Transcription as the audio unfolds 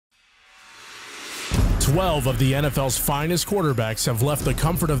12 of the NFL's finest quarterbacks have left the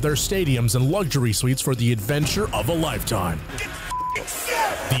comfort of their stadiums and luxury suites for the adventure of a lifetime.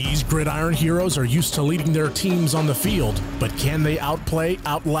 These gridiron heroes are used to leading their teams on the field, but can they outplay,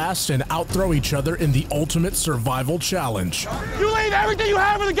 outlast, and outthrow each other in the ultimate survival challenge? You leave everything you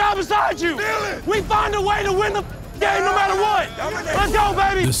have for the guy beside you. We find a way to win the game no matter what. Let's go,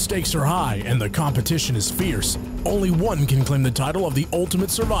 baby. The stakes are high and the competition is fierce. Only one can claim the title of the ultimate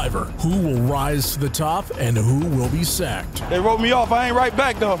survivor. Who will rise to the top and who will be sacked? They wrote me off. I ain't right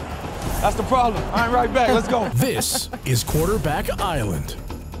back, though. That's the problem. I ain't right back. Let's go. This is Quarterback Island.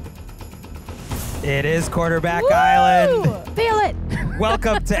 It is Quarterback Island. Feel it.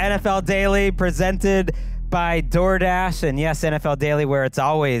 Welcome to NFL Daily, presented by DoorDash. And yes, NFL Daily, where it's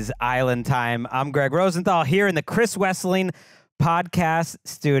always Island time. I'm Gregg Rosenthal here in the Chris Wesseling podcast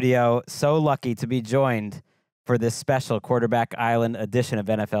studio. So lucky to be joined for this special Quarterback Island edition of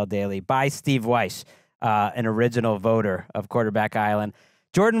NFL Daily by Steve Wyche, an original voter of Quarterback Island.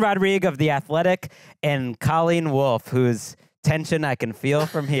 Jourdan Rodrigue of The Athletic, and Colleen Wolfe, whose tension I can feel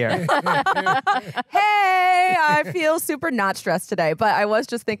from here. Hey, I feel super not stressed today, but I was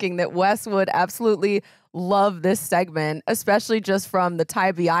just thinking that Wes would absolutely love this segment, especially just from the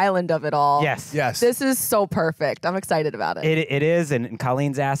Tybee Island of it all. Yes. This is so perfect. I'm excited about it. It is, and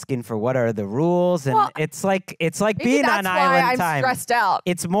Colleen's asking for what are the rules, and Well, it's like maybe being that's on why island I'm time. stressed out.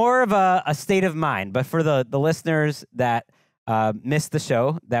 It's more of a state of mind, but for the listeners that missed the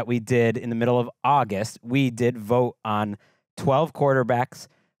show that we did in the middle of August, we did vote on 12 quarterbacks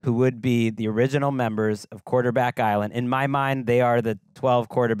who would be the original members of Quarterback Island. In my mind, they are the 12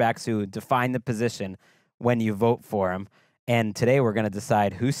 quarterbacks who define the position when you vote for them. And today we're going to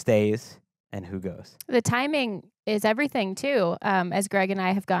decide who stays and who goes. The timing is everything, too, as Greg and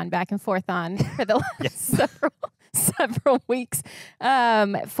I have gone back and forth on for the last several weeks.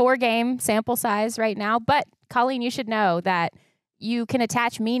 4-game sample size right now. But, Colleen, you should know that you can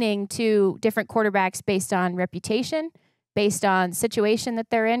attach meaning to different quarterbacks based on reputation, based on situation that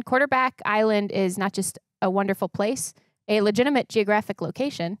they're in. Quarterback Island is not just a wonderful place, a legitimate geographic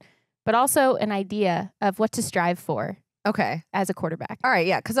location, but also an idea of what to strive for. Okay. As a quarterback. All right,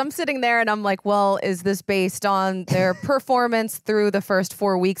 yeah, because I'm sitting there and I'm like, well, is this based on their performance through the first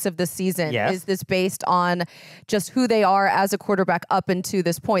 4 weeks of the season? Yes. Is this based on just who they are as a quarterback up into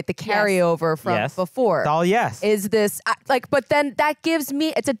this point, the carryover from before? It's all yes. Is this, but then that gives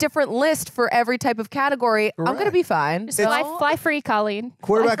me, it's a different list for every type of category. Correct. I'm going to be fine. Just fly free, Colleen.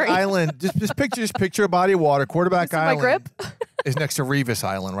 Quarterback Fly free. Island. Just picture a body of water. Quarterback This is my Island grip? is next to Revis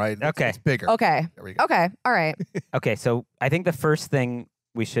Island, right? Okay. It's bigger. Okay. There we go. Okay. All right. Okay, so I think the first thing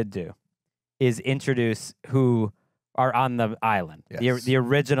we should do is introduce who are on the island, Yes. the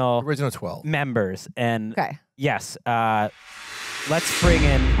original 12 members. And Okay. yes, let's bring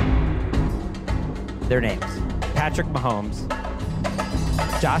in their names. Patrick Mahomes,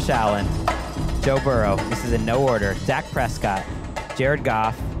 Josh Allen, Joe Burrow, this is in no order, Dak Prescott, Jared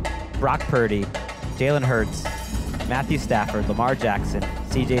Goff, Brock Purdy, Jalen Hurts, Matthew Stafford, Lamar Jackson,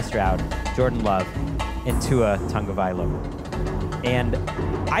 CJ Stroud, Jordan Love, and Tua Tagovailoa. And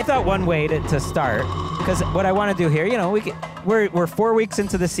I thought one way to start, because what I want to do here, we're 4 weeks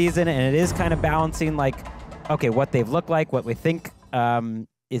into the season, and it is kind of balancing, like, okay, what they've looked like, what we think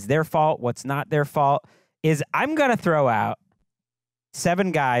is their fault, what's not their fault, is I'm going to throw out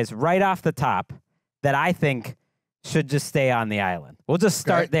 7 guys right off the top that I think should just stay on the island. We'll just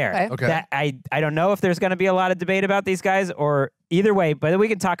start there. Okay. That I don't know if there's going to be a lot of debate about these guys or either way, but we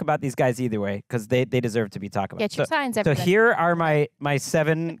can talk about these guys either way because they deserve to be talked about. Get your signs, So everybody. here are my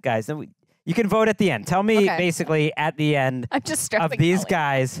 7 guys. And you can vote at the end. Tell me basically at the end I'm just of stressing these Colleen.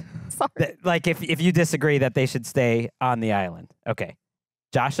 guys, Sorry. that, like if you disagree that they should stay on the island. Okay.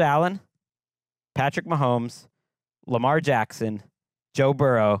 Josh Allen, Patrick Mahomes, Lamar Jackson, Joe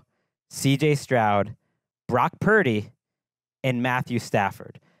Burrow, CJ Stroud, Brock Purdy, and Matthew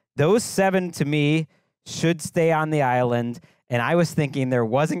Stafford. Those 7 to me should stay on the island. And I was thinking there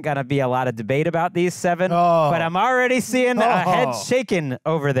wasn't going to be a lot of debate about these 7, but I'm already seeing a head shaking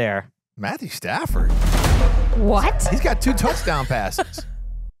over there. Matthew Stafford. What? He's got 2 touchdown passes.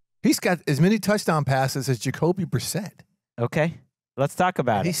 He's got as many touchdown passes as Jacoby Brissett. Okay, let's talk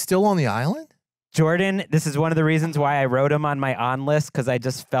about He's it. still on the island? Jourdan, this is one of the reasons why I wrote him on my on list, because I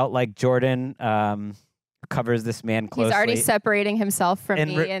just felt like Jourdan covers this man closely. He's already separating himself from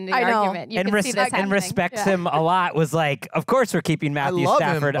And me in the I know. argument. You and, can see this happening. respects Yeah. him a lot. Was like, of course we're keeping Matthew love him,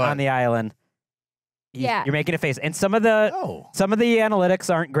 Stafford but- on the island. Yeah. You're making a face. And some of the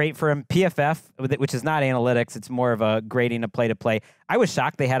analytics aren't great for him. PFF, which is not analytics, it's more of a grading of play-to-play. I was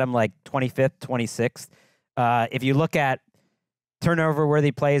shocked they had him like 25th, 26th. If you look at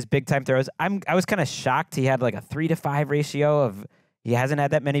turnover-worthy plays, big-time throws. I was kind of shocked he had like a 3-to-5 ratio of. He hasn't had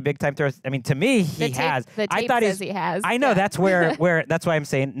that many big-time throws. I mean, to me, he has. The tape I thought says he has. I know Yeah. that's where that's why I'm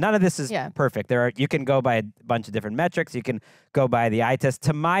saying none of this is perfect. You can go by a bunch of different metrics. You can go by the eye test.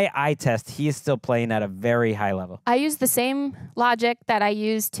 To my eye test, he is still playing at a very high level. I use the same logic that I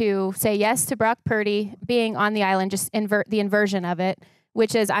use to say yes to Brock Purdy being on the island, just invert the inversion of it,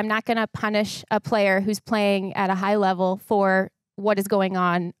 which is I'm not going to punish a player who's playing at a high level for what is going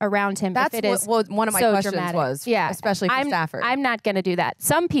on around him. That's if it is what one of my so questions dramatic. was, especially for Stafford. I'm not going to do that.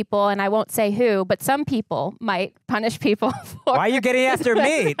 Some people, and I won't say who, but some people might punish people for. Why are you getting after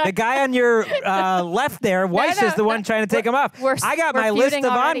me? The guy on your left there, Wyche, is the one trying to take him off. I got my list of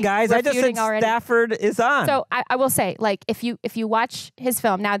on guys. I just said Stafford is on. So I will say, like, if you watch his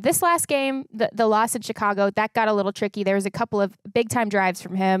film, now this last game, the loss in Chicago, that got a little tricky. There was a couple of big time drives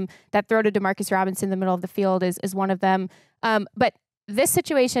from him. That throw to Demarcus Robinson in the middle of the field is one of them. But this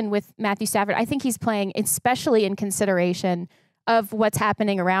situation with Matthew Stafford, I think he's playing, especially in consideration of what's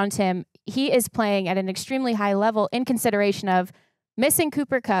happening around him. He is playing at an extremely high level in consideration of missing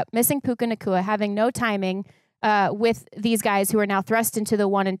Cooper Kupp, missing Puka Nacua, having no timing with these guys who are now thrust into the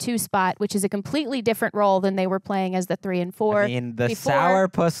 1 and 2 spot, which is a completely different role than they were playing as the 3 and 4. I mean, the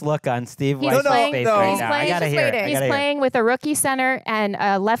sourpuss look on Steve Wyche's face no. right now. I gotta hear it. He's playing with a rookie center and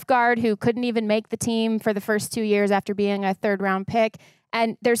a left guard who couldn't even make the team for the first 2 years after being a third-round pick.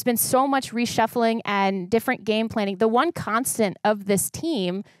 And there's been so much reshuffling and different game planning. The one constant of this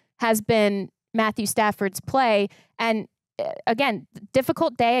team has been Matthew Stafford's play. And again,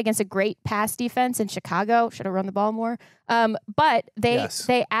 difficult day against a great pass defense in Chicago. Should have run the ball more. But they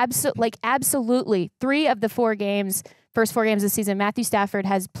absolutely 3 of the 4 games, first 4 games of the season, Matthew Stafford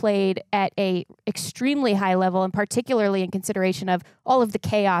has played at a extremely high level, and particularly in consideration of all of the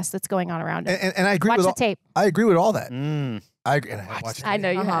chaos that's going on around him. And I agree Watch with the tape. I agree with all that. I know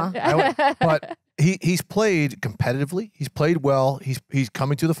you have. But he's played competitively. He's played well. He's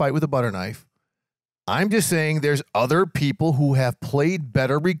coming to the fight with a butter knife. I'm just saying there's other people who have played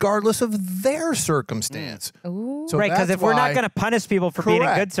better regardless of their circumstance. Ooh. So right, because if we're not going to punish people for being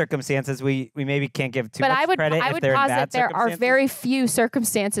in good circumstances, we maybe can't give too much credit if they're in bad circumstances. But I would posit there are very few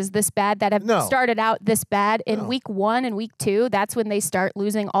circumstances this bad that have started out this bad. In week 1 and week 2, that's when they start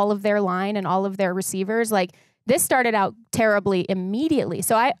losing all of their line and all of their receivers. Like, this started out terribly immediately.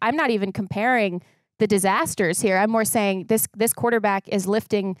 So I'm not even comparing the disasters here. I'm more saying this quarterback is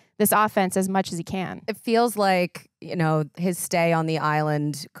lifting this offense as much as he can. It feels like, his stay on the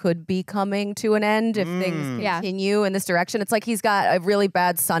island could be coming to an end if things continue in this direction. It's like he's got a really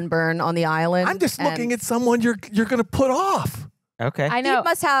bad sunburn on the island. I'm just looking at someone you're going to put off. Okay. I know. He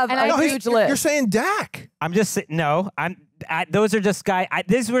must have a huge list. You're saying Dak. I'm just those are just guys.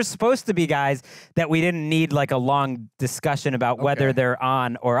 These were supposed to be guys that we didn't need like a long discussion about whether they're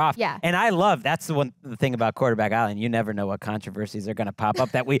on or off. Yeah. And that's the thing about Quarterback Island. You never know what controversies are going to pop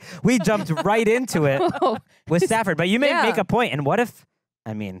up. That we jumped right into it with Stafford. But you may make a point. And what if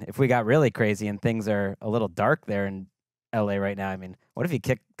we got really crazy and things are a little dark there in LA right now? What if he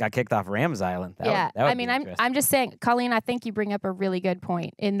got kicked off Rams Island? That would I'm just saying, Colleen, I think you bring up a really good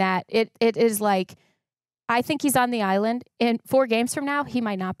point in that it is like, I think he's on the island. In 4 games from now, he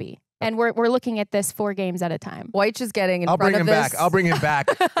might not be. And we're looking at this 4 games at a time. Wyche is getting in front of this. I'll bring him back.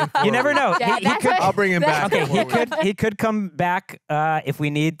 You never know. I'll bring him back. Okay, he could come back if we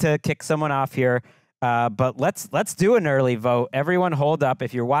need to kick someone off here. But let's do an early vote. Everyone hold up.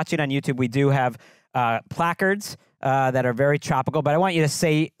 If you're watching on YouTube, we do have placards that are very tropical, but I want you to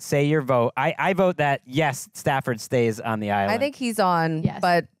say your vote. I vote that yes, Stafford stays on the island. I think he's on,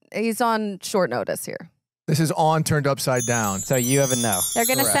 but he's on short notice here. This is on turned upside down. So you have a no. They're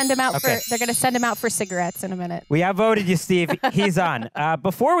going to send him out they're going to send him out for cigarettes in a minute. We outvoted you, Steve. He's on.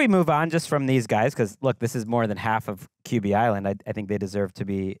 Before we move on just from these guys, because look, this is more than half of QB Island. I think they deserve to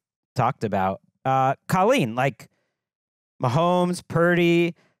be talked about. Colleen, like Mahomes,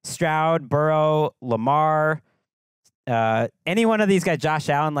 Purdy, Stroud, Burrow, Lamar, any one of these guys, Josh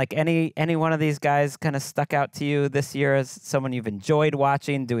Allen, like any one of these guys kind of stuck out to you this year as someone you've enjoyed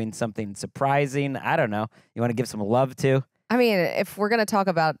watching, doing something surprising? I don't know. You want to give some love to? If we're going to talk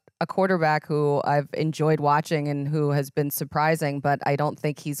about a quarterback who I've enjoyed watching and who has been surprising, but I don't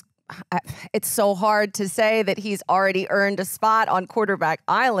think it's so hard to say that he's already earned a spot on Quarterback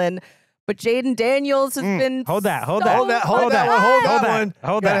Island. But Jayden Daniels has been Hold that one.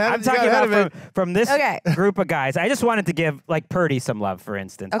 I'm talking about from this group of guys. I just wanted to give like Purdy some love, for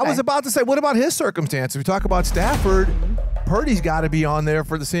instance. I was about to say, what about his circumstance? If we talk about Stafford, Purdy's got to be on there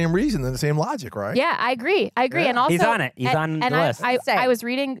for the same reason and the same logic, right? Yeah, I agree. Yeah. And also He's on it. He's on the list. I was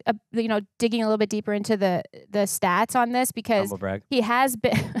reading, digging a little bit deeper into the stats on this because Humble brag. he has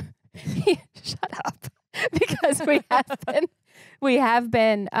been. Shut up. Because we have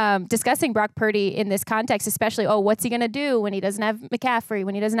been discussing Brock Purdy in this context, especially, what's he going to do when he doesn't have McCaffrey,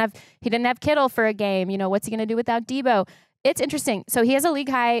 when he didn't have Kittle for a game, what's he going to do without Debo? It's interesting. So he has a league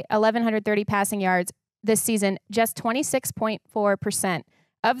high 1,130 passing yards this season. Just 26.4%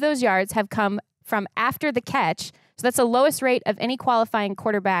 of those yards have come from after the catch. So that's the lowest rate of any qualifying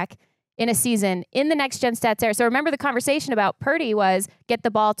quarterback in a season in the next gen stats era. So remember the conversation about Purdy was get the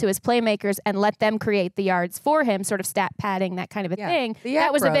ball to his playmakers and let them create the yards for him, sort of stat padding, that kind of a thing.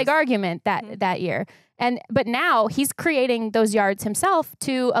 That was a big argument that year. But now he's creating those yards himself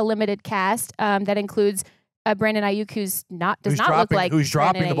to a limited cast that includes Brandon Ayuk, who's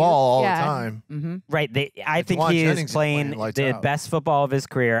dropping the ball all the time. Mm-hmm. Right. I think he is playing the best football of his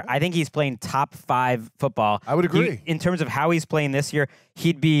career. I think he's playing top 5 football. I would agree. In terms of how he's playing this year,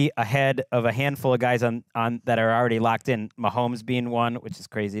 he'd be ahead of a handful of guys on that are already locked in. Mahomes being one, which is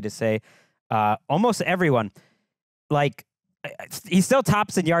crazy to say. Almost everyone. Like, he still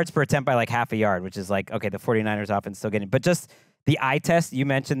tops in yards per attempt by like half a yard, which is like, okay, the 49ers offense still getting, but just the eye test, you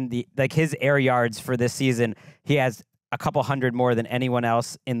mentioned his air yards for this season, he has a couple hundred more than anyone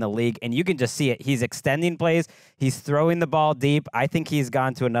else in the league, and you can just see it. He's extending plays. He's throwing the ball deep. I think he's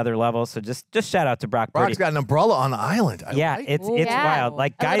gone to another level. So just shout out to Brock Purdy. Brock's got an umbrella on the island. It's wild.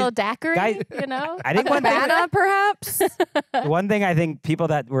 Like a little daiquiri, I think perhaps. One thing I think people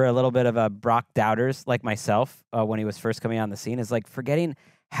that were a little bit of a Brock doubters, like myself, when he was first coming on the scene, is like forgetting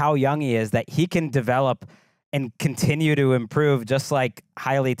how young he is, that he can develop and continue to improve just like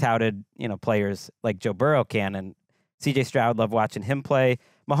highly touted, players like Joe Burrow can. And CJ Stroud, love watching him play.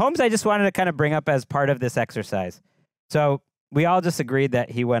 Mahomes, I just wanted to kind of bring up as part of this exercise. So we all just agreed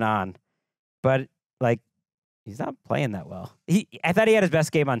that he went on, but like, he's not playing that well. I thought he had his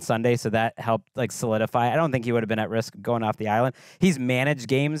best game on Sunday, so that helped like solidify. I don't think he would have been at risk going off the island. He's managed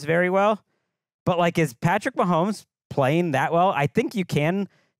games very well, but like, is Patrick Mahomes playing that well? I think you can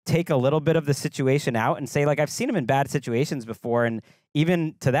take a little bit of the situation out and say, like, I've seen him in bad situations before, and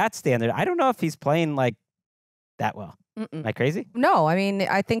even to that standard, I don't know if he's playing like that well. Am I crazy? No, I mean,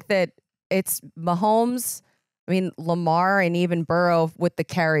 I think that it's Mahomes, Lamar, and even Burrow with the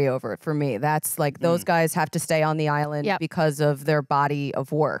carryover for me. That's like those guys have to stay on the island because of their body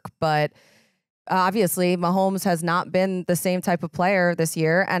of work. But obviously, Mahomes has not been the same type of player this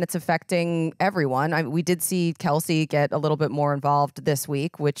year, and it's affecting everyone. We did see Kelsey get a little bit more involved this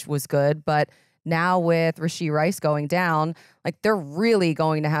week, which was good. But now with Rashee Rice going down, like, they're really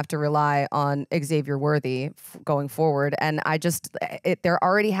going to have to rely on Xavier Worthy going forward. And they're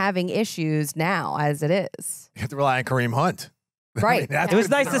already having issues now as it is. You have to rely on Kareem Hunt. Right. It was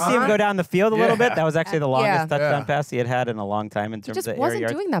nice to see him go down the field a little bit. That was actually the longest touchdown pass he had in a long time in terms of air yards. He just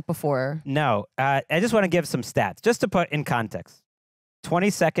wasn't doing that before. No. I just want to give some stats just to put in context.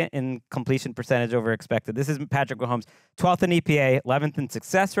 22nd in completion percentage over expected. This is Patrick Mahomes, 12th in EPA, 11th in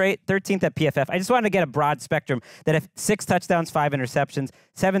success rate, 13th at PFF. I just wanted to get a broad spectrum that if 6 touchdowns, 5 interceptions,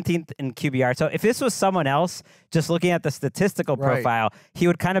 17th in QBR. So if this was someone else, just looking at the statistical profile, he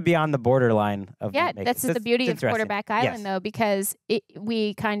would kind of be on the borderline of that's the beauty of Quarterback Island, though, because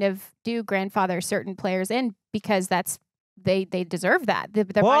we kind of do grandfather certain players in because they deserve that.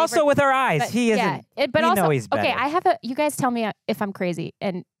 Well, also with our eyes, he isn't. But also, know he's better. Okay, you guys tell me if I'm crazy,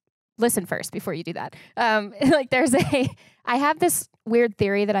 and listen first before you do that. I have this weird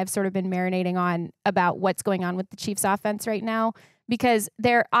theory that I've sort of been marinating on about what's going on with the Chiefs offense right now, because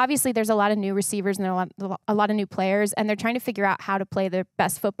there's a lot of new receivers and there are a lot of new players, and they're trying to figure out how to play the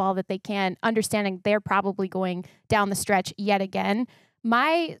best football that they can, understanding they're probably going down the stretch yet again.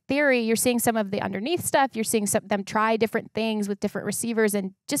 My theory, you're seeing some of the underneath stuff. You're seeing them try different things with different receivers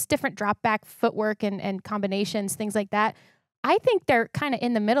and just different drop back footwork and combinations, things like that. I think they're kind of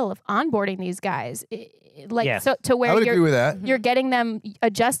in the middle of onboarding these guys, so to where I would agree with that. You're getting them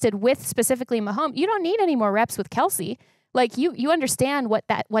adjusted with specifically Mahomes. You don't need any more reps with Kelsey. Like, you understand what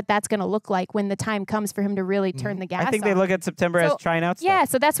that's going to look like when the time comes for him to really turn the gas on. I think they look at September as trying out stuff. Yeah,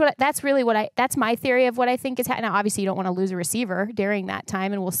 so that's my theory of what I think is happening. Now, obviously, you don't want to lose a receiver during that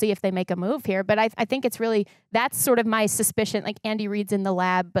time, and we'll see if they make a move here. But I think it's really, that's sort of my suspicion. Like, Andy Reid's in the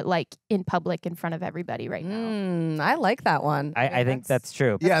lab, but like in public in front of everybody right now. I like that one. I think that's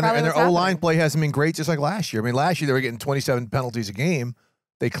true. Yeah, and their O-line play hasn't been great, just like last year. Last year they were getting 27 penalties a game.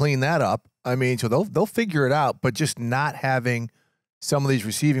 They cleaned that up. So they'll figure it out, but just not having some of these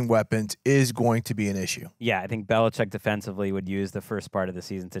receiving weapons is going to be an issue. Yeah, I think Belichick defensively would use the first part of the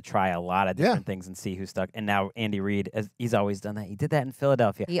season to try a lot of different things and see who stuck. And now Andy Reid, he's always done that. He did that in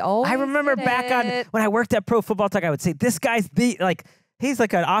Philadelphia. I remember back on when I worked at Pro Football Talk, I would say, this guy's he's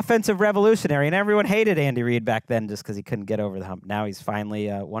like an offensive revolutionary, and everyone hated Andy Reid back then just because he couldn't get over the hump. Now he's finally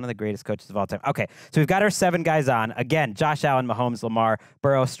one of the greatest coaches of all time. Okay, so we've got our 7 guys on. Again, Josh Allen, Mahomes, Lamar,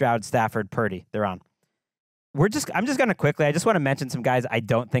 Burrow, Stroud, Stafford, Purdy. They're on. I just want to mention some guys I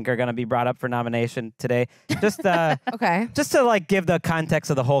don't think are going to be brought up for nomination today. Just Okay. Just to give the context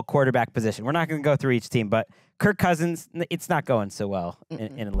of the whole quarterback position. We're not going to go through each team, but Kirk Cousins, it's not going so well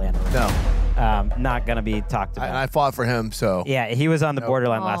in Atlanta. No. Not going to be talked about. And I fought for him, so. Yeah, he was on the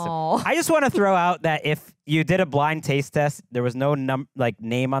borderline last time. I just want to throw out that if you did a blind taste test, there was no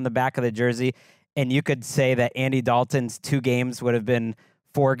name on the back of the jersey, and you could say that Andy Dalton's 2 games would have been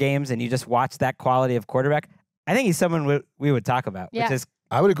 4 games, and you just watch that quality of quarterback, I think he's someone we would talk about, which is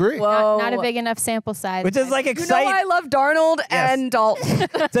I would agree. Not a big enough sample size. Which is exciting. I love Darnold and Dalton.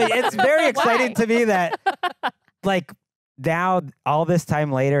 So it's very exciting to me that now all this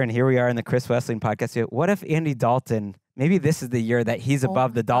time later, and here we are in the Chris Wesseling podcast. What if Andy Dalton? Maybe this is the year that he's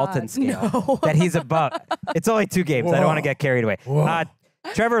above the Dalton scale. No. That he's above. It's only 2 games. Whoa. I don't want to get carried away.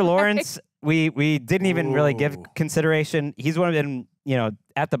 Trevor Lawrence, we didn't even really give consideration. He's one of them,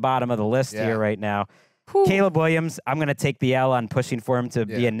 at the bottom of the list here right now. Caleb Williams, I'm going to take the L on pushing for him to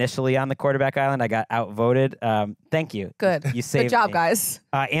be initially on the quarterback island. I got outvoted. Thank you. Good. You saved Good job, me.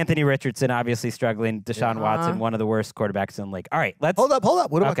 Anthony Anthony Richardson, obviously struggling. Deshaun Watson, one of the worst quarterbacks in the league. All right, let's hold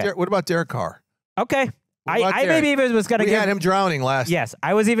up. What about Derek Carr? Okay. I maybe even was going to had him drowning last. Yes,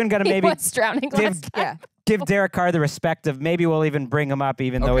 I was even going to maybe was drowning last time. give Derek Carr the respect of maybe we'll even bring him up,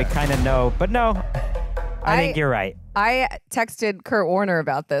 even though we kind of know. But no, I think you're right. I texted Kurt Warner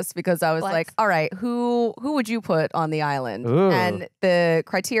about this because I was like, all right, who would you put on the island? Ooh. And the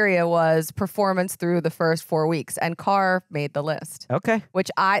criteria was performance through the first 4 weeks, and Carr made the list. Okay. Which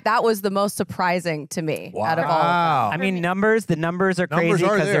that was the most surprising to me out of all of them. I mean, the numbers are crazy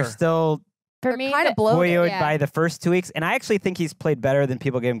because they're still for me kind of bloated by the first 2 weeks. And I actually think he's played better than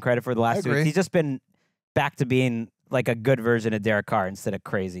people give him credit for the last 2 weeks. He's just been back to being like a good version of Derek Carr instead of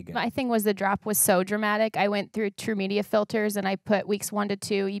crazy good. My thing was the drop was so dramatic. I went through True Media filters and I put weeks 1 to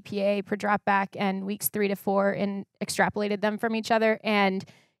 2 EPA per drop back and weeks 3 to 4 and extrapolated them from each other. And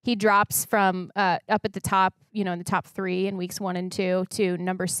he drops from up at the top, in the top 3 in weeks 1 and 2 to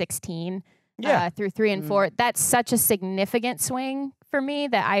number 16 through 3 and 4. That's such a significant swing for me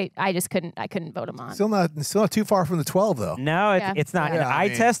that I just couldn't vote him on. Still not too far from the 12 though. No, it's not. Eye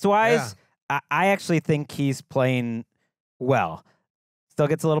test wise. I actually think he's playing well. Still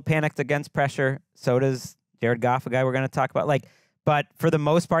gets a little panicked against pressure. So does Jared Goff, a guy we're going to talk about. But for the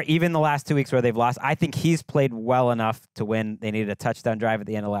most part, even the last 2 weeks where they've lost, I think he's played well enough to win. They needed a touchdown drive at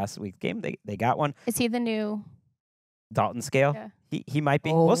the end of last week's game. They got one. Is he the new Dalton scale? Yeah. He might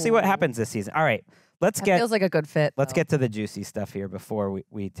be. We'll see what happens this season. All right, feels like a good fit. Let's get to the juicy stuff here before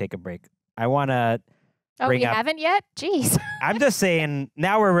we take a break. I want to. Oh, we haven't yet? Jeez. I'm just saying,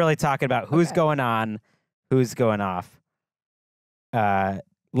 now we're really talking about who's going on, who's going off.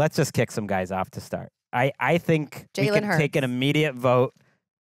 Let's just kick some guys off to start. I think we Jalen can Hurts. take an immediate vote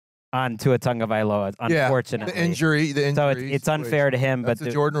on Tua Tagovailoa, unfortunately. The injury. So it's unfair to him, That's but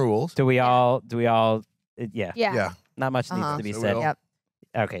the Jourdan rules. do we all, Yeah. not much needs to be So said. we'll- Yep.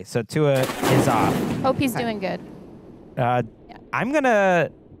 Okay, so Tua is off. Hope he's doing good. I'm going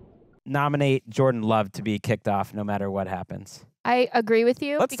to nominate Jordan Love to be kicked off no matter what happens. I agree with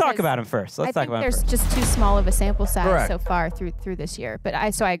you. Let's talk about him first. I think there's just too small of a sample size Correct. so far through this year. But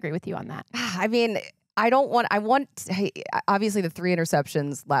I agree with you on that. I mean, obviously the 3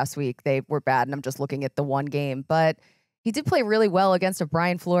 interceptions last week, they were bad, and I'm just looking at the one game, but he did play really well against a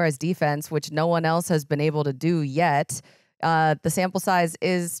Brian Flores defense, which no one else has been able to do yet. The sample size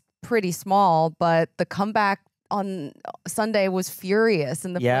is pretty small, but the comeback on Sunday was furious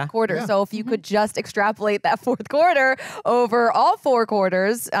in the fourth quarter. Yeah. So if you could just extrapolate that fourth quarter over all 4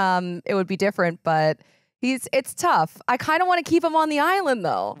 quarters, it would be different, but it's tough. I kind of want to keep him on the island,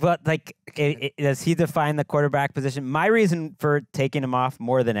 though. But does he define the quarterback position? My reason for taking him off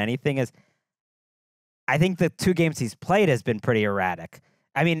more than anything is I think the 2 games he's played has been pretty erratic.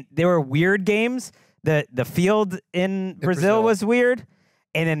 I mean, they were weird games. The field in Brazil was weird.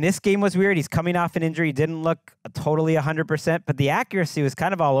 And then this game was weird. He's coming off an injury. He didn't look totally 100%, but the accuracy was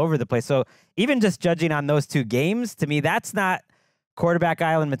kind of all over the place. So even just judging on those 2 games, to me, that's not quarterback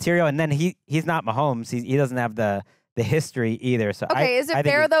island material. And then he's not Mahomes. He doesn't have the history either. So okay, is it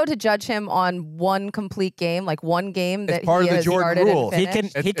fair though to judge him on one complete game, like one game that part he of the has Jourdan started rules. and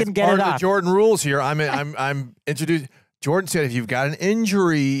finished? He can It's get part it of off. the Jourdan rules here. I'm introduced. Jourdan said if you've got an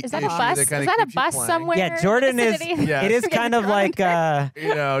injury, Is that a issue bus? that Is kinda that a keeps you bus playing. somewhere? Yeah, Jourdan is. Yeah. It is kind of like Jourdan,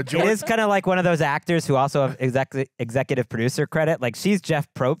 it is kind of like one of those actors who also have executive producer credit. Like she's Jeff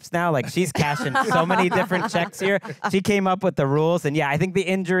Probst now. Like she's cashing so many different checks here. She came up with the rules, and yeah, I think the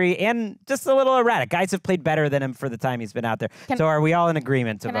injury and just a little erratic. Guys have played better than him for the time he's been out there. So are we all in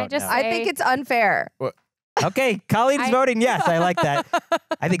agreement to Can I vote just no? I think it's unfair. Okay, Colleen's voting yes. I like that.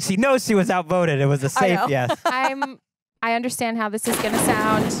 I think she knows she was outvoted. It was a safe yes. I understand how this is going to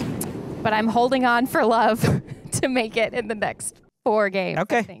sound, but I'm holding on for love to make it in the next 4 games.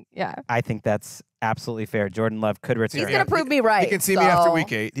 Okay. I think. Yeah. I think that's absolutely fair. Jourdan Love could return. He's going to prove me right. He can see me after so-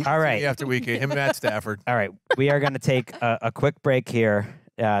 week 8. He can All see right. me after week 8. Him and Matt Stafford. All right, we are going to take a quick break here.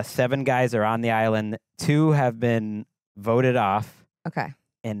 7 guys are on the island. 2 have been voted off, Okay.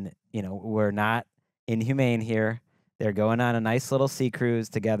 and we're not inhumane here. They're going on a nice little sea cruise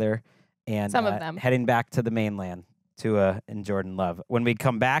together, and Some of them. heading back to the mainland. Tua and Jourdan Love. When we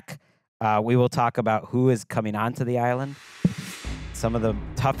come back, we will talk about who is coming onto the island. Some of the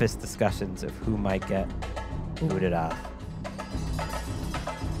toughest discussions of who might get booted off.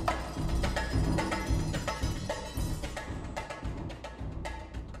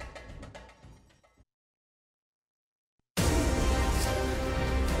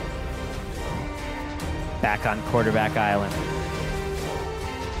 Back on Quarterback Island.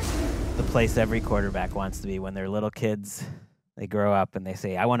 The place every quarterback wants to be when they're little kids. They grow up and they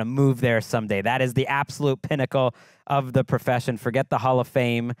say, I want to move there someday. That is the absolute pinnacle of the profession. Forget the Hall of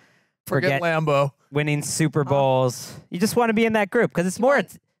Fame. Forget Lambeau. Winning Super Bowls. You just want to be in that group because it's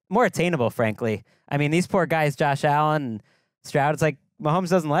more attainable, frankly. I mean, these poor guys, Josh Allen and Stroud, it's like Mahomes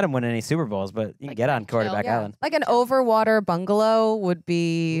doesn't let him win any Super Bowls, but you can get on Quarterback Island. Like an overwater bungalow would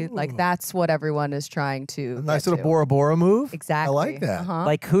be like that's what everyone is trying to. A nice get little to. Bora Bora move. Exactly. I like that.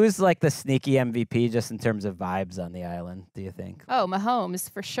 Like, who's like the sneaky MVP just in terms of vibes on the island, do you think? Oh, Mahomes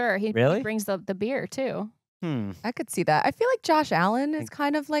for sure. He Really? brings the beer too. I could see that. I feel like Josh Allen is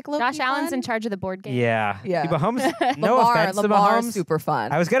kind of like Josh Allen's in charge of the board game. Yeah. Yeah. Mahomes, no offense to Lamar's Mahomes. super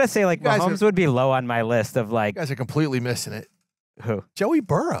fun. I was going to say, like, You guys Mahomes would be low on my list of, like, You guys are completely missing it. who? Joey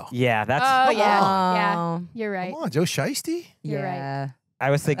Burrow. Yeah, that's. Oh yeah, on. yeah. You're right. Come on, Joe Shiesty. You're right. yeah.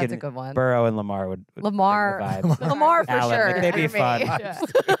 I was That's thinking a good one. Burrow and Lamar would Lamar. bring the vibe. Lamar for Allen, sure. like, they'd be for me.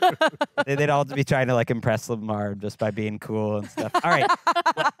 fun. They'd all be trying to, like, impress Lamar just by being cool and stuff. All right,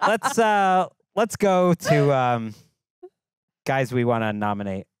 let's go to guys we want to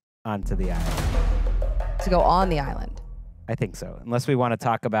nominate onto the island. To go on the island. I think so. Unless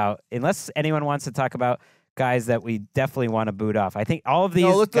anyone wants to talk about guys that we definitely want to boot off. I think all of these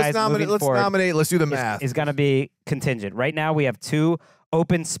guys nominate. moving forward Let's do the math. is going to be contingent. Right now we have 2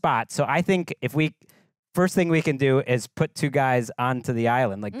 open spots. So I think first thing we can do is put 2 guys onto the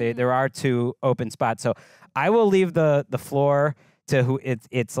island. Like there are 2 open spots. So I will leave the floor to who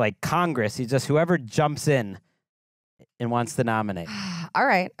it's like Congress. It's just whoever jumps in and wants to nominate. All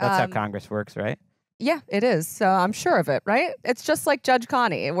right. That's how Congress works, right? Yeah, it is. So I'm sure of it, right? It's just like Judge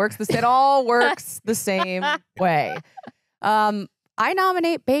Connie. It all works the same way. I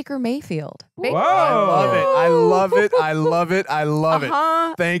nominate Baker Mayfield. Whoa. I love it. I love it. I love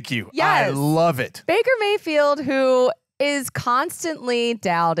it. Thank you. Yes. I love it. Baker Mayfield, who is constantly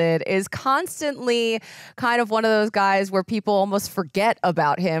doubted, is constantly kind of one of those guys where people almost forget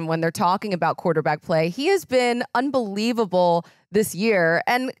about him when they're talking about quarterback play. He has been unbelievable this year,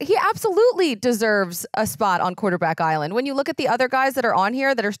 and he absolutely deserves a spot on Quarterback Island. When you look at the other guys that are on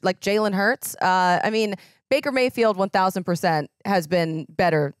here that are like Jalen Hurts, Baker Mayfield 1,000% has been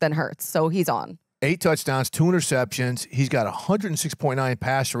better than Hurts, so he's on. 8 touchdowns, 2 interceptions. He's got 106.9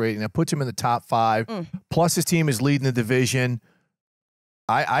 passer rating. That puts him in the top 5. Plus, his team is leading the division.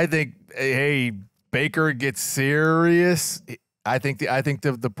 I think, hey, Baker gets serious. I think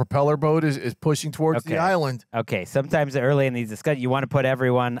the propeller boat is pushing towards the island. Okay. Sometimes early in these discussions, you want to put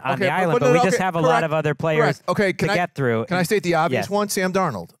everyone on the island, but we just have a lot of other players to get through. Can I state the obvious one? Sam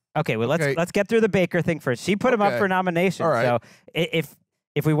Darnold. Okay. Well, let's get through the Baker thing first. She put him up for nomination. All right. So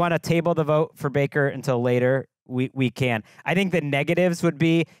if we want to table the vote for Baker until later, we can. I think the negatives would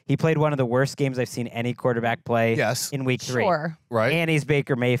be he played one of the worst games I've seen any quarterback play in week 3. Sure. Right. And he's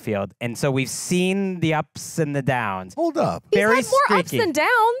Baker Mayfield. And so we've seen the ups and the downs. Hold up. He's Very had more ups streaky. than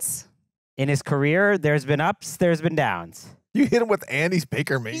downs. In his career, there's been ups, there's been downs. You hit him with Andy's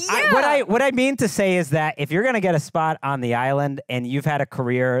Baker Mayfield. What I mean to say is that if you're going to get a spot on the island and you've had a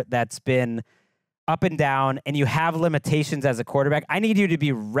career that's been up and down and you have limitations as a quarterback, I need you to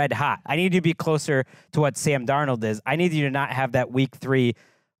be red hot. I need you to be closer to what Sam Darnold is. I need you to not have that week 3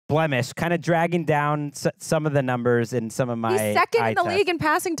 blemish, kind of dragging down some of the numbers in some of my He's second in the tests. league in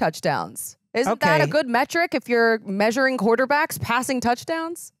passing touchdowns. Isn't that a good metric if you're measuring quarterbacks passing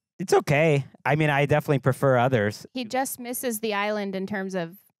touchdowns? It's okay. I mean, I definitely prefer others. He just misses the island in terms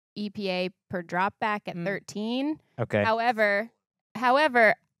of EPA per drop back at 13. Okay. However,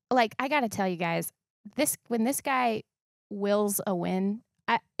 like I got to tell you guys, when this guy wills a win,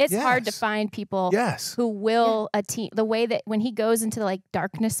 it's hard to find people who will a team the way that when he goes into like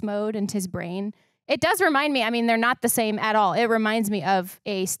darkness mode into his brain. It does remind me, I mean, they're not the same at all. It reminds me of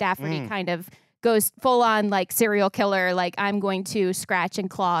a Stafford kind of goes full on like serial killer, like I'm going to scratch and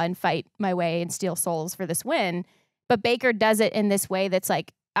claw and fight my way and steal souls for this win. But Baker does it in this way that's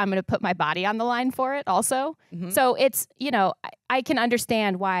like, I'm going to put my body on the line for it also. So it's, I can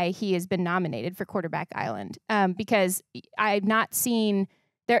understand why he has been nominated for Quarterback Island because I've not seen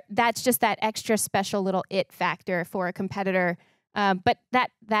there. That's just that extra special little it factor for a competitor. But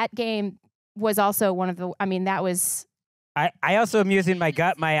that game was also one of the, I mean, that was. I also am using my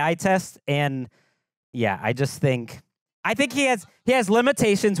eye test. And yeah, I think he has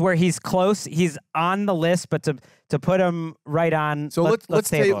limitations where he's close. He's on the list, but to put him right on. So let's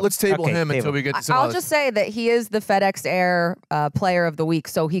table him until we get to some I'll just say that he is the FedEx Air Player of the Week,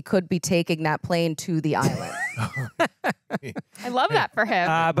 so he could be taking that plane to the island. I love that for him.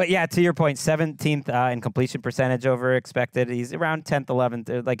 But yeah, to your point, 17th in completion percentage over expected. He's around 10th,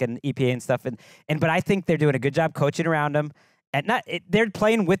 11th, like an EPA and stuff. But I think they're doing a good job coaching around him. And they're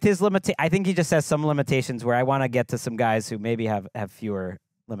playing with his limitations. I think he just has some limitations where I want to get to some guys who maybe have fewer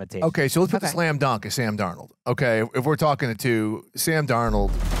limitations. Okay, so let's put the slam dunk as Sam Darnold. Okay, if we're talking to Sam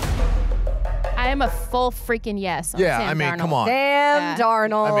Darnold. I am a full freaking yes on Sam Darnold. Come on. Sam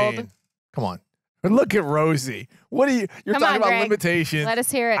Darnold. I mean, come on. Look at Rosie. What are you're talking about Greg. limitations. Let us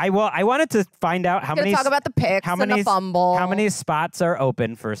hear it. I wanted to find out how many. Talk about the picks and the fumble. How many spots are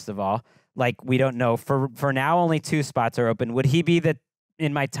open, first of all? Like, we don't know. For now, only 2 spots are open. Would he be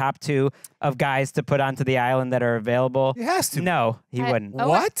in my top 2 of guys to put onto the island that are available? He has to. No, he wouldn't.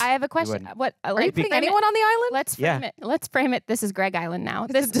 What? I have a question. What are you putting anyone on the island? Let's frame it. Let's frame it. This is Gregg Island now.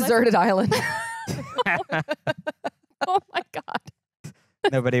 This deserted island. Oh my God.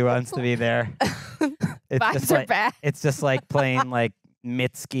 Nobody wants to be there. Vibes are bad. It's just like playing like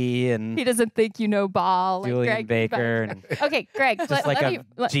Mitski and he doesn't think you know ball. Julian like Baker. And okay, Greg. just like a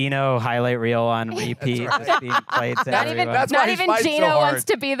Geno highlight reel on repeat, just being played to everyone. Not even Geno wants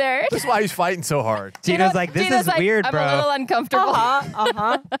to be there. That's why he's fighting so hard. Geno's like, this is weird, bro. I'm a little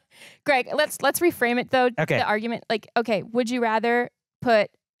uncomfortable. Greg, let's reframe it though. Okay. The argument, like, okay, would you rather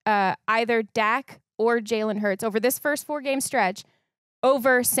put either Dak or Jalen Hurts over this first 4-game stretch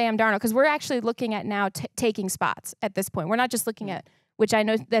over Sam Darnold? Because we're actually looking at now taking spots at this point. We're not just looking at, which I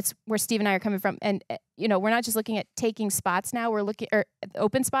know that's where Steve and I are coming from. And, we're not just looking at taking spots now. We're looking at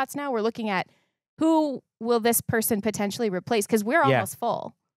open spots now. We're looking at who will this person potentially replace? Because we're almost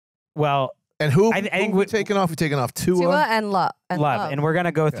full. Well, and I think we're taking off. We're taking off Tua and Love. And we're going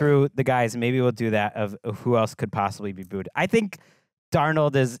to go through the guys. Maybe we'll do that of who else could possibly be booed. I think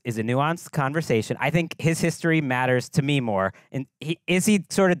Darnold is a nuanced conversation. I think his history matters to me more. And is he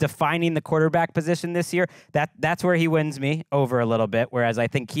sort of defining the quarterback position this year? That's where he wins me over a little bit, whereas I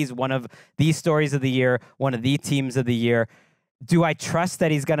think he's one of the stories of the year, one of the teams of the year. Do I trust that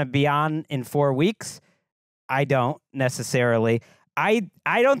he's going to be on in 4 weeks? I don't necessarily. I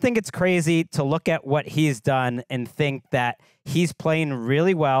don't think it's crazy to look at what he's done and think that he's playing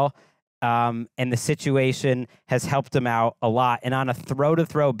really well. And the situation has helped him out a lot. And on a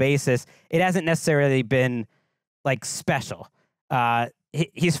throw-to-throw basis, it hasn't necessarily been, like, special.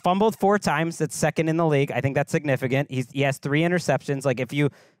 He's fumbled 4 times. That's second in the league. I think that's significant. He has 3 interceptions. Like, if you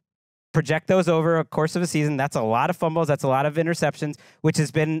project those over a course of a season, that's a lot of fumbles. That's a lot of interceptions, which has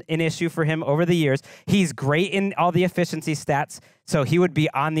been an issue for him over the years. He's great in all the efficiency stats, so he would be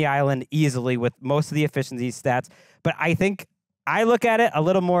on the island easily with most of the efficiency stats. But I think I look at it a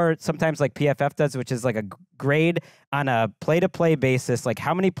little more sometimes like PFF does, which is like a grade on a play-to-play basis, like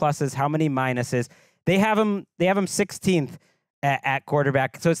how many pluses, how many minuses. They have him 16th at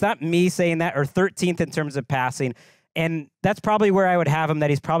quarterback. So it's not me saying that, or 13th in terms of passing. And that's probably where I would have him, that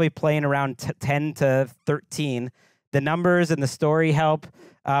he's probably playing around 10 to 13. The numbers and the story help,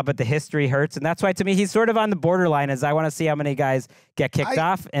 but the history hurts. And that's why, to me, he's sort of on the borderline, as I want to see how many guys get kicked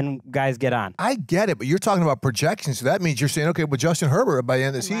off and guys get on. I get it, but you're talking about projections. So that means you're saying, okay, well, Justin Herbert, by the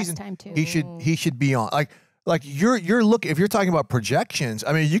end of the season, he should be on. Like you're looking, if you're talking about projections,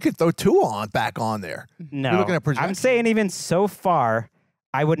 I mean, you could throw Tua back on there. No, you're looking at projections. I'm saying even so far,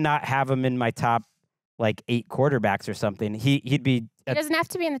 I would not have him in my top, like, 8 quarterbacks or something. He'd be. He doesn't have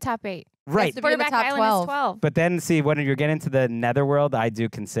to be in the top 8. Right. Quarterback Island is 12. But then, see, when you're getting into the netherworld, I do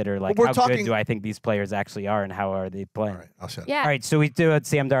consider, like, how good do I think these players actually are and how are they playing? All right, I'll shut up. Yeah. All right, so we do a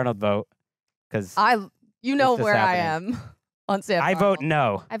Sam Darnold vote. because you know this where I happening. am on Sam. I vote Darnold.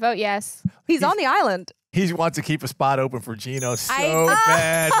 no. I vote yes. He's on the island. He wants to keep a spot open for Geno so I-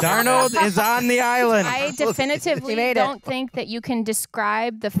 bad. Darnold is on the island. I definitively made it. don't think that you can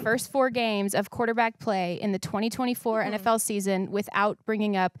describe the first 4 games of quarterback play in the 2024 NFL season without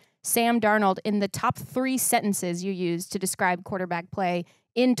bringing up Sam Darnold in the top 3 sentences you use to describe quarterback play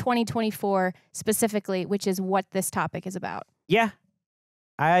in 2024 specifically, which is what this topic is about. Yeah.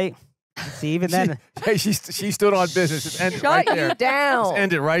 I see. Even then, Hey, she stood on business. Just end it Shut right you there. down. Just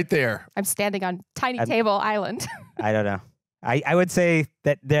end it right there. I'm standing on Tiny Table Island. I don't know. I would say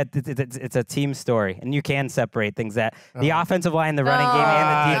that it's a team story, and you can separate things that the offensive line, the running game,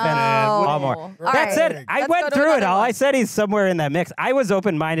 and the defense, all more. All That's right. it. I Let's went go to through it another all. one. I said he's somewhere in that mix. I was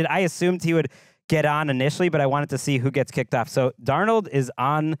open-minded. I assumed he would get on initially, but I wanted to see who gets kicked off. So Darnold is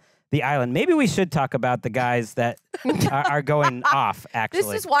on the island. Maybe we should talk about the guys that are going off, actually.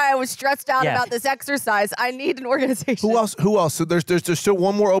 This is why I was stressed out Yeah. about this exercise. I need an organization. Who else? Who else? So there's still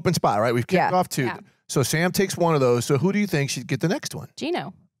one more open spot, right? We've kicked Yeah. off 2. Yeah. So Sam takes one of those. So who do you think should get the next one?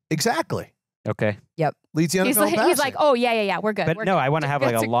 Geno. Exactly. Okay. Leads the NFL He's like, passing. oh, yeah, we're good. But we're no, good. I want to have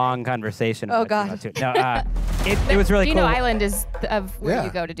like a long conversation. Oh, about God. Geno, too. No, it was really Geno cool. Island is of where Yeah.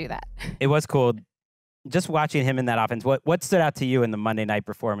 you go to do that. It was cool just watching him in that offense. What stood out to you in the Monday night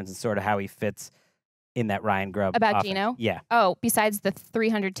performance and sort of how he fits in that Ryan Grubb About offense? Geno? Yeah. Oh, besides the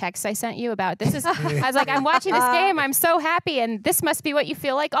 300 texts I sent you about this is, I was like, I'm watching this game. I'm so happy. And this must be what you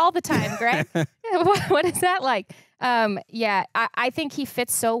feel like all the time, Greg. what is that like? Yeah, I think he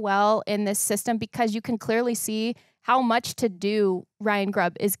fits so well in this system because you can clearly see how much to do Ryan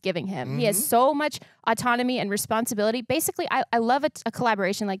Grubb is giving him. He has so much autonomy and responsibility. Basically, I love a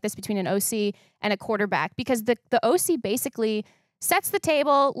collaboration like this between an OC and a quarterback because the OC basically sets the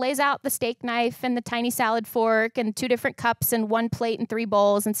table, lays out the steak knife and the tiny salad fork and 2 different cups and 1 plate and 3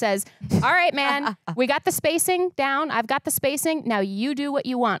 bowls and says, all right, man, we got the spacing down. I've got the spacing. Now you do what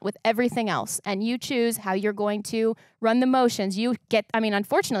you want with everything else. And you choose how you're going to run the motions.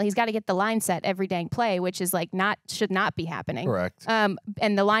 Unfortunately, he's got to get the line set every dang play, which is like should not be happening. Correct. And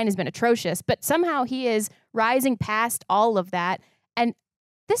the line has been atrocious, but somehow he is rising past all of that. And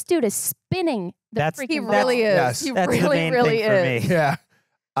this dude is spinning the That's- freaking He ball. really is. Yes. He That's really, the main really thing for is. me. Yeah.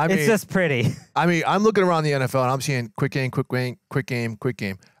 I mean, It's just pretty. I'm looking around the NFL and I'm seeing quick game, quick game, quick game, quick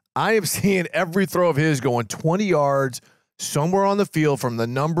game. I am seeing every throw of his going 20 yards somewhere on the field from the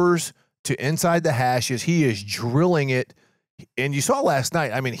numbers to inside the hashes. He is drilling it. And you saw last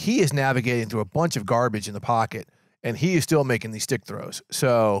night, I mean, he is navigating through a bunch of garbage in the pocket and he is still making these stick throws.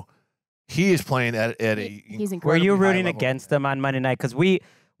 So he is playing at a He's Were incredible. you high rooting level. against them on Monday night? Because we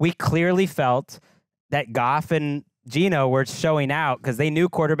clearly felt that Goff and Geno were showing out because they knew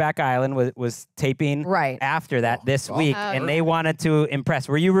Quarterback Island was taping Right. after that this Goff. week, and they wanted to impress.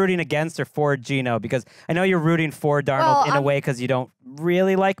 Were you rooting against or for Geno? Because I know you're rooting for Darnold Well, in a way because you don't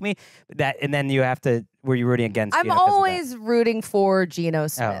really like me. And then you have to. Were you rooting against? I'm Geno 'cause of that? always rooting for Geno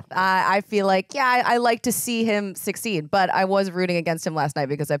Smith. I feel like, I like to see him succeed, but I was rooting against him last night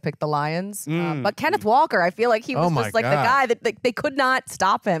because I picked the Lions. But Kenneth Walker, I feel like he was Oh my just like the God. guy that they could not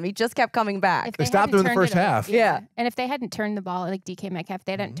stop him. He just kept coming back. If They stopped hadn't him in the turned first it over- half. Yeah. And if they hadn't turned the ball, like DK Metcalf,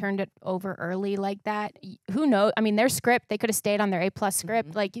 they hadn't turned it over early like that, who knows? I mean, their script, they could have stayed on their A+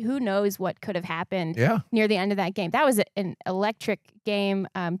 script. Like, who knows what could have happened Yeah. near the end of that game. That was an electric game.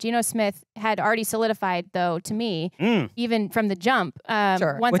 Geno Smith had already solidified, though, to me, even from the jump.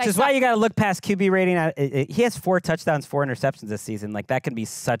 Sure. Once Which I is saw- why you got to look past QB rating. He has 4 touchdowns, 4 interceptions this season. Like, that can be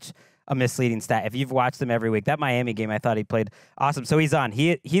such a misleading stat. If you've watched him every week, that Miami game, I thought he played awesome. So he's on.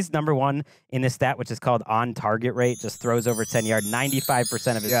 He's number 1 in this stat, which is called on target rate. Just throws over 10 yards.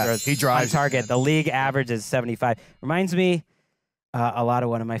 95% of his Yeah, throws he drives on it, target. man. The league average is 75. Reminds me a lot of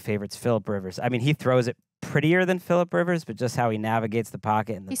one of my favorites, Phillip Rivers. I mean, he throws it prettier than Phillip Rivers, but just how he navigates the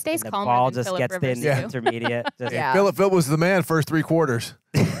pocket and the, He stays and the calmer ball than just Phillip gets Rivers, in the Yeah. intermediate. Just- Yeah. Phillip was the man first 3 quarters.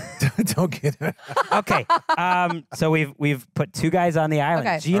 Don't get it. Okay, so we've put 2 guys on the island.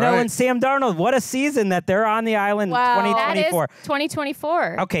 Okay. Geno All right. and Sam Darnold. What a season that they're on the island. Wow. That is 2024.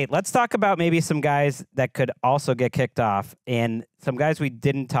 2024. Okay, let's talk about maybe some guys that could also get kicked off, and some guys we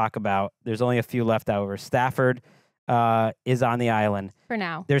didn't talk about. There's only a few left over. Stafford is on the island. For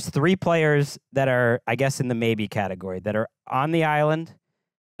now. There's 3 players that are, I guess, in the maybe category that are on the island,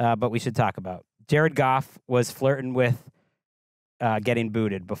 but we should talk about. Jared Goff was flirting with getting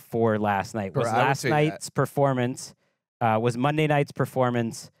booted before last night. Was Sure, I would last say night's performance, was Monday night's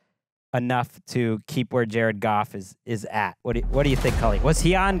performance enough to keep where Jared Goff is at? What do you think, Colleen? Was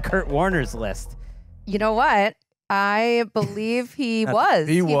he on Kurt Warner's list? You know what? I believe he was.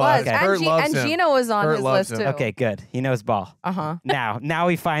 He was. And, Hurt loves and him. Geno was on Hurt his loves list him. too. Okay, good. He knows ball. Uh-huh. Now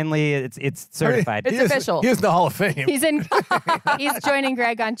he finally it's certified. It's official. He is in the Hall of Fame. He's joining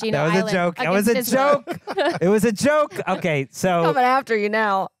Greg on Geno That was Island a joke. That was against a Israel. joke. It was a joke. Okay, so Coming after you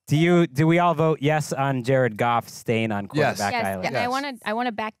now. do we all vote yes on Jared Goff staying on Yes. quarterback Yes, island? and I want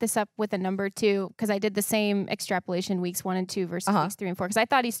to back this up with a number too, because I did the same extrapolation weeks 1 and 2 versus weeks 3 and 4, because I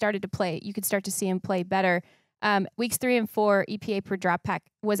thought he started to play. You could start to see him play better. Weeks 3 and 4 EPA per drop back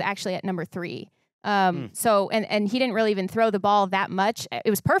was actually at number 3. So and he didn't really even throw the ball that much. It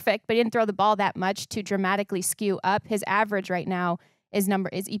was perfect, but he didn't throw the ball that much to dramatically skew up. His average right now is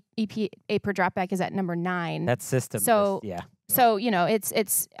EPA per drop back is at number 9. That system. So yeah. So, you know,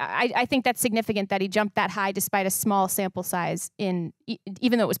 I think that's significant that he jumped that high despite a small sample size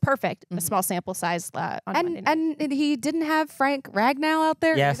even though it was perfect, a small sample size on Monday night. And he didn't have Frank Ragnow out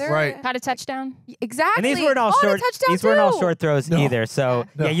there Yes. either. Right. Caught a touchdown. Exactly. And these weren't all Caught a short. touchdown These weren't all too. short throws No. either. So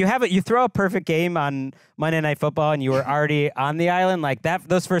No. yeah, you throw a perfect game on Monday Night Football, and you were already on the island like that.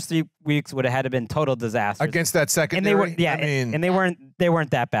 Those first 3 weeks would have had to been total disasters Against that And secondary. they were I mean, and they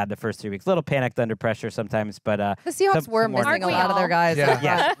weren't that bad the first 3 weeks. A little panicked under pressure sometimes, but The Seahawks some were more missing a Aren't we lot of their all? guys. Yeah.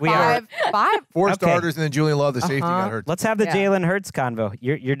 Yes, we are. Five. 4 Okay. starters and then Julian Love, the safety, got hurt. let's have the Yeah. Jalen Hurts convo.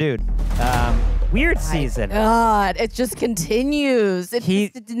 Your dude. Weird season. God, it just continues. It He-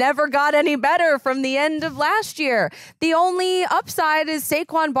 just never got any better from the end of last year. The only upside is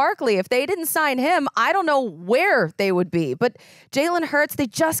Saquon Barkley. If they didn't sign him, I don't know where they would be. But Jalen Hurts, they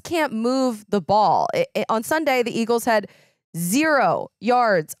just can't move the ball. On Sunday, the Eagles had 0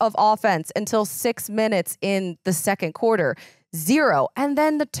 yards of offense until 6 minutes in the second quarter. 0. And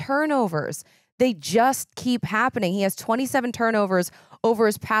then the turnovers, they just keep happening. He has 27 turnovers over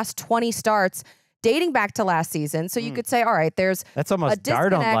his past 20 starts, dating back to last season. So you could say, all right, there's That's almost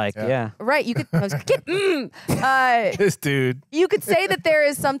disconnect. Darnold-like. Yeah. right. You could This dude. you could say that there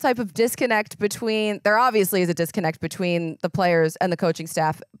is some type of disconnect there obviously is a disconnect between the players and the coaching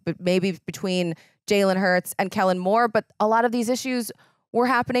staff, but maybe between Jalen Hurts and Kellen Moore. But a lot of these issues were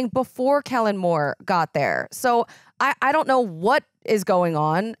happening before Kellen Moore got there. So I don't know what is going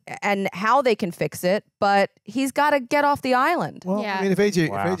on and how they can fix it, but he's got to get off the island. Well, Yeah. I mean, if AJ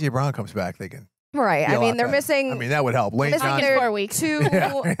Wow. Brown comes back, they can. Right. be a I mean, lot they're better. missing. I mean, that would help. Lane missing Johnson. their 4 weeks. 2.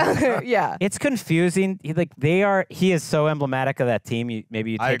 Yeah. It's confusing. He is so emblematic of that team.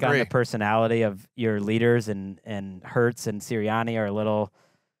 Maybe you I take on the agree. personality of your leaders, and Hurts and Sirianni are a little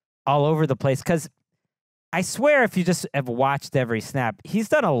all over the place. Because I swear, if you just have watched every snap, he's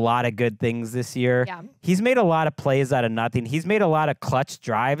done a lot of good things this year. Yeah. He's made a lot of plays out of nothing. He's made a lot of clutch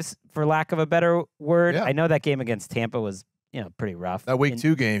drives, for lack of a better word. Yeah. I know that game against Tampa was, pretty rough. That week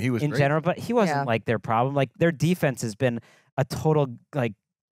 2 game, he was in great. general, but he wasn't Yeah. like their problem. Like their defense has been a total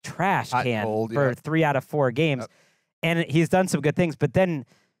trash Hot and can cold, for yeah. 3 out of 4 games, Yep. and he's done some good things. But then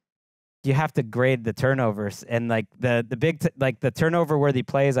you have to grade the turnovers, and the turnover worthy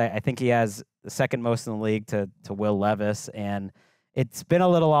plays. I think he has the second most in the league to Will Levis, and it's been a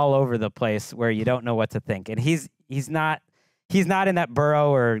little all over the place where you don't know what to think. And he's not in that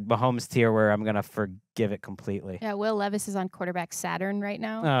Burrow or Mahomes tier where I'm gonna forgive it completely. Yeah, Will Levis is on quarterback Saturn right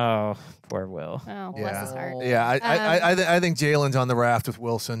now. Oh, poor Will. Oh, bless his heart. Yeah, I think Jalen's on the raft with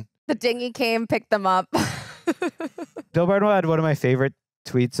Wilson. The dinghy came, picked them up. Bill Barnwell had one of my favorite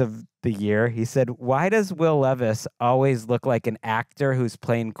tweets of the year. He said, "Why does Will Levis always look like an actor who's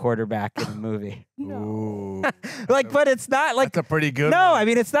playing quarterback in a movie?" Ooh, But it's not like that's a pretty good. no. one. I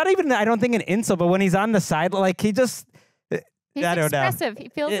mean, it's not even. I don't think an insult. But when he's on the side, like he just. He's I don't know. expressive. He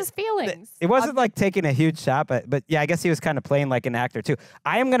feels his feelings. It wasn't like taking a huge shot, but yeah, I guess he was kind of playing like an actor too.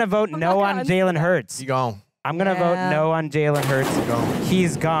 I am gonna vote no on Jalen Hurts. You gone. I'm gonna vote no on Jalen Hurts.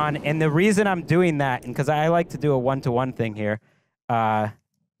 He's gone, and the reason I'm doing that, and because I like to do a 1-to-1 thing here.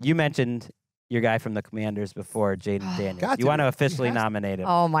 You mentioned your guy from the Commanders before, Jayden Daniels. Got You to. want to officially He has to. nominate him?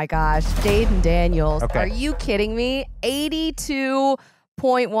 Oh my gosh, Jayden Daniels. Okay. Are you kidding me?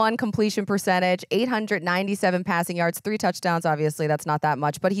 82.1 completion percentage, 897 passing yards, 3 touchdowns. Obviously, that's not that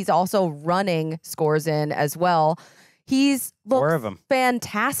much, but he's also running scores in as well. He's 4 of them.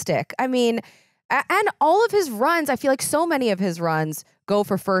 fantastic. I mean, and all of his runs, I feel like so many of his runs go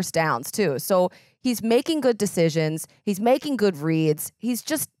for first downs too. So he's making good decisions. He's making good reads. He's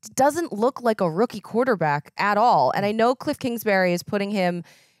just doesn't look like a rookie quarterback at all. And I know Cliff Kingsbury is putting him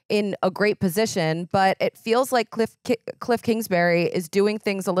in a great position, but it feels like Cliff Kingsbury is doing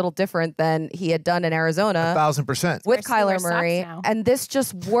things a little different than he had done in Arizona 1,000%. with Wear Kyler socks Murray. now. And this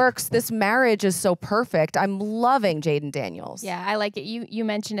just works. This marriage is so perfect. I'm loving Jayden Daniels. Yeah, I like it. You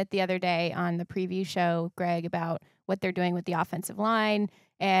mentioned it the other day on the preview show, Greg, about what they're doing with the offensive line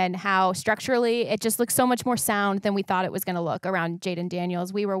and how structurally it just looks so much more sound than we thought it was going to look around Jayden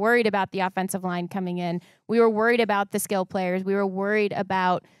Daniels. We were worried about the offensive line coming in. We were worried about the skill players. We were worried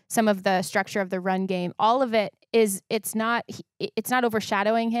about some of the structure of the run game. All of it is, it's not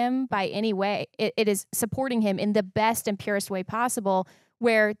overshadowing him by any way. It is supporting him in the best and purest way possible,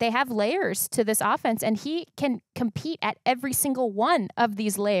 where they have layers to this offense, and he can compete at every single one of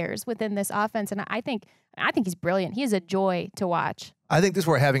these layers within this offense. And I think he's brilliant. He is a joy to watch. I think this is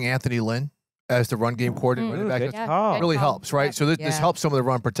where having Anthony Lynn as the run game coordinator really helps, right? So this helps some of the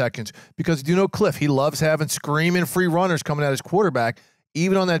run protections, because you know Cliff, he loves having screaming free runners coming at his quarterback.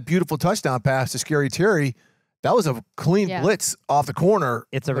 Even on that beautiful touchdown pass to Scary Terry, that was a clean blitz off the corner.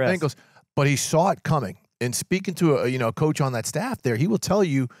 It's a risk. Bengals, but he saw it coming. And speaking to a coach on that staff there, he will tell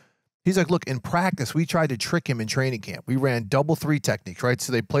you, he's like, look, in practice, we tried to trick him in training camp. We ran 3-3 techniques, right?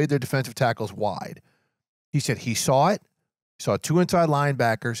 So they played their defensive tackles wide. He said he saw it, saw 2 inside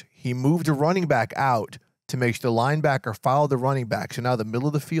linebackers. He moved the running back out to make sure the linebacker followed the running back. So now the middle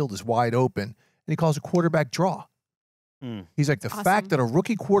of the field is wide open, and he calls a quarterback draw. He's like, the fact that a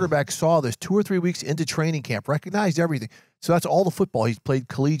rookie quarterback saw this 2 or 3 weeks into training camp, recognized everything. So that's all the football he's played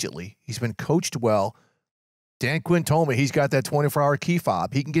collegiately. He's been coached well. Dan Quinn told me he's got that 24-hour key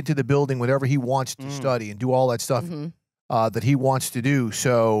fob. He can get to the building whenever he wants to study and do all that stuff that he wants to do.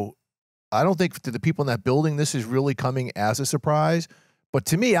 So I don't think to the people in that building this is really coming as a surprise. But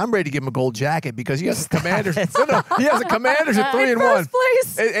to me, I'm ready to give him a gold jacket because he has the Commanders. He has the Commanders at 3-1. First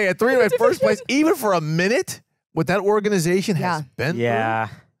place. Hey, at 3 at first place, even for a minute, what that organization has been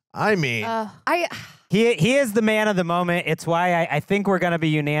through. I mean, He is the man of the moment. It's why I think we're going to be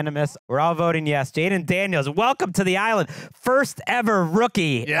unanimous. We're all voting yes. Jayden Daniels, welcome to the island. First ever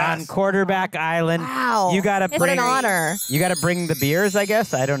rookie on Quarterback Island. Wow. You got to bring an honor. You got to bring the beers, I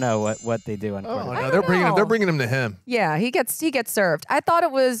guess. I don't know what they do on Quarterback. No, they're bringing them to him. Yeah, he gets served. I thought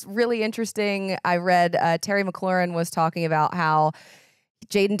it was really interesting. I read Terry McLaurin was talking about how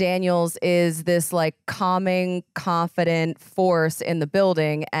Jayden Daniels is this like calming, confident force in the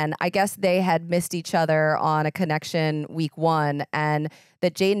building. And I guess they had missed each other on a connection week 1, and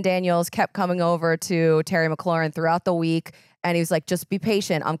that Jayden Daniels kept coming over to Terry McLaurin throughout the week. And he was like, just be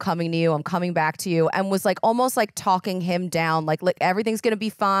patient. I'm coming to you. I'm coming back to you. And was like almost like talking him down, like everything's going to be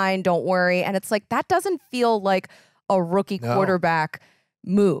fine. Don't worry. And it's like, that doesn't feel like a rookie quarterback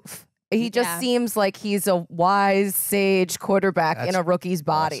move. He just seems like he's a wise, sage quarterback in a rookie's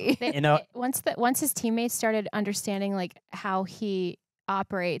body. Awesome. Once his teammates started understanding like how he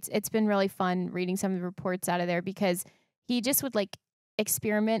operates, it's been really fun reading some of the reports out of there, because he just would like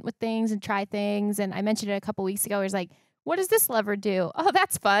experiment with things and try things. And I mentioned it a couple weeks ago. He was like, "What does this lever do? Oh,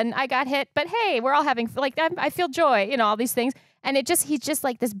 that's fun. I got hit, but hey, we're all having I feel joy. All these things." And he's just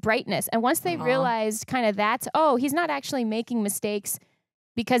like this brightness. And once they realized kind of that, he's not actually making mistakes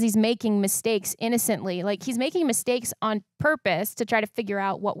because he's making mistakes innocently. Like, he's making mistakes on purpose to try to figure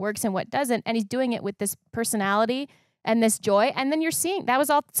out what works and what doesn't. And he's doing it with this personality and this joy. And then you're seeing, that was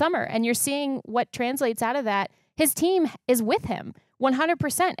all summer, and you're seeing what translates out of that. His team is with him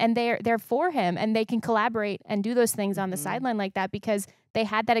 100%, and they're for him, and they can collaborate and do those things on the sideline like that because they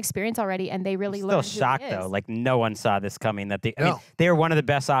had that experience already, and they really learned. Still shocked though, like no one saw this coming. That I mean, they are one of the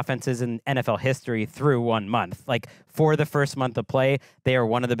best offenses in NFL history through 1 month. Like, for the first month of play, they are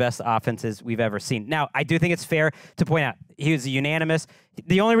one of the best offenses we've ever seen. Now, I do think it's fair to point out he was unanimous.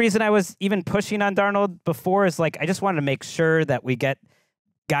 The only reason I was even pushing on Darnold before is like I just wanted to make sure that we get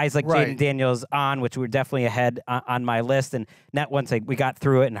guys like Jayden Daniels on, which were definitely ahead on my list. And not once we got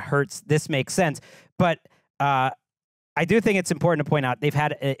through it and Hurts, this makes sense. But I do think it's important to point out they've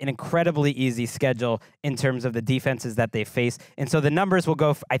had an incredibly easy schedule in terms of the defenses that they face. And so the numbers will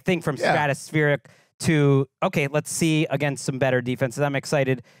go, I think, from stratospheric to, okay, let's see against some better defenses. I'm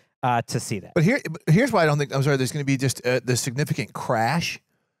excited to see that. But here's why I don't think, I'm sorry, there's going to be just the significant crash.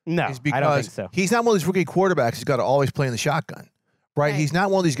 No, is because I don't think so. He's not one of these rookie quarterbacks who's got to always play in the shotgun. Right? He's not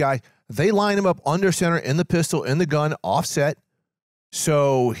one of these guys. They line him up under center, in the pistol, in the gun, offset.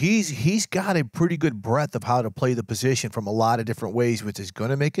 So he's got a pretty good breadth of how to play the position from a lot of different ways, which is going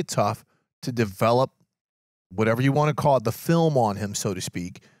to make it tough to develop whatever you want to call it, the film on him, so to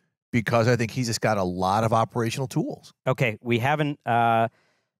speak, because I think he's just got a lot of operational tools. Okay, we haven't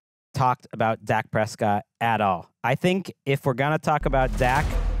talked about Dak Prescott at all. I think if we're going to talk about Dak,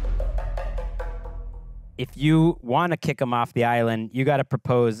 if you want to kick him off the island, you got to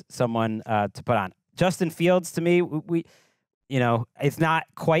propose someone to put on. Justin Fields, to me, it's not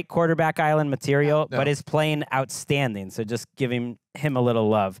quite quarterback island material, but is playing outstanding. So just giving him a little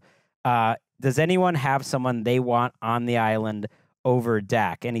love. Does anyone have someone they want on the island over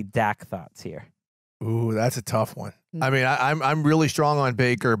Dak? Any Dak thoughts here? Ooh, that's a tough one. I mean, I'm really strong on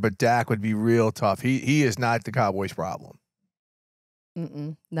Baker, but Dak would be real tough. He is not the Cowboys' problem.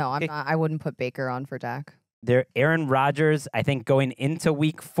 No, I'm not. I wouldn't put Baker on for Dak. Aaron Rodgers, I think going into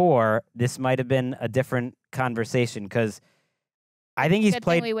week 4, this might have been a different conversation because I think he's Good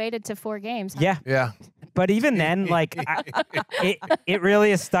played. thing we waited to 4 games. Huh? Yeah. Yeah. But even then, like, it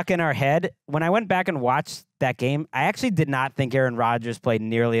really is stuck in our head. When I went back and watched that game, I actually did not think Aaron Rodgers played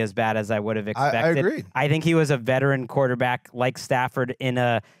nearly as bad as I would have expected. I agree. I think he was a veteran quarterback like Stafford in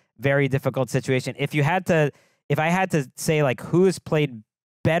a very difficult situation. If I had to say, like, who has played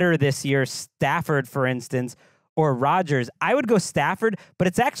better this year, Stafford, for instance, or Rodgers, I would go Stafford, but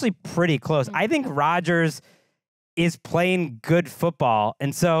it's actually pretty close. I think Rodgers is playing good football.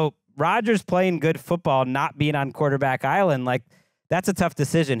 And so Rodgers playing good football, not being on quarterback island, like, that's a tough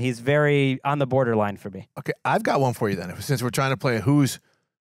decision. He's very on the borderline for me. Okay, I've got one for you then. Since we're trying to play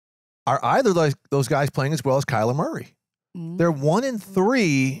are either those guys playing as well as Kyler Murray? They're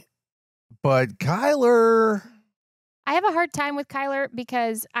 1-3, but Kyler... I have a hard time with Kyler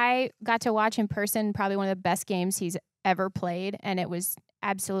because I got to watch in person probably one of the best games he's ever played, and it was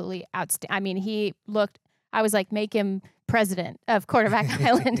absolutely outstanding. I mean, I was like, make him president of Quarterback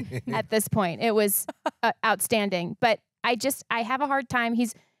Island at this point. It was outstanding. But I have a hard time.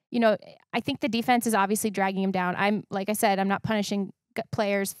 I think the defense is obviously dragging him down. Like I said, I'm not punishing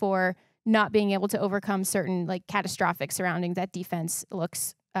players for not being able to overcome certain like catastrophic surroundings. That defense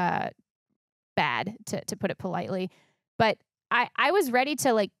looks bad, to put it politely. But I was ready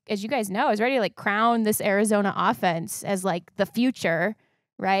to, like, as you guys know, I was ready to like crown this Arizona offense as like the future,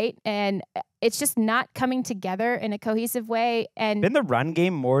 right? And it's just not coming together in a cohesive way. And in the run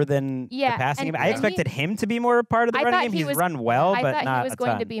game more than the passing game. I expected him to be more a part of the running game. He's run well, but not a ton. I thought he was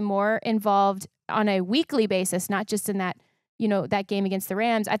going to be more involved on a weekly basis, not just in that, that game against the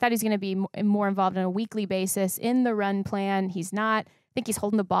Rams. I thought he's going to be more involved on a weekly basis in the run plan. He's not. I think he's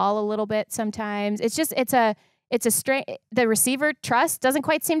holding the ball a little bit sometimes. It's a straight. The receiver trust doesn't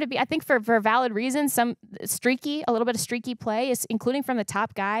quite seem to be. I think for valid reasons, a little bit of streaky play is including from the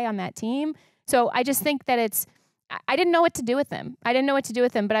top guy on that team. So I just think that I didn't know what to do with him.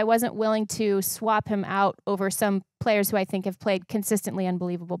 But I wasn't willing to swap him out over some players who I think have played consistently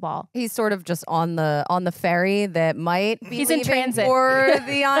unbelievable ball. He's sort of just on the ferry that might be he's in transit for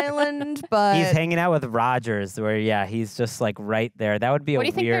the island, but he's hanging out with Rodgers, where he's just like right there. That would be what do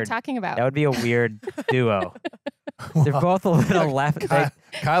you think they're talking about? That would be a weird duo. They're both a little left.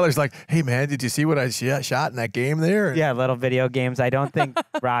 Kyler's like, hey man, did you see what I shot in that game there? Yeah, little video games. I don't think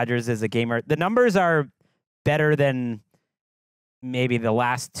Rodgers is a gamer. The numbers are better than maybe the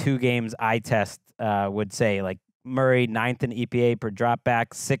last 2 games I test would say. Like Murray, 9th in EPA per dropback,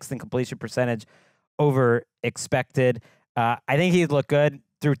 6th in completion percentage over expected. I think he'd look good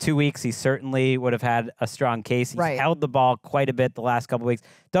through 2 weeks. He certainly would have had a strong case. He's held the ball quite a bit the last couple of weeks.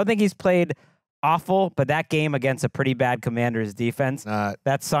 Don't think he's played awful, but that game against a pretty bad Commanders defense,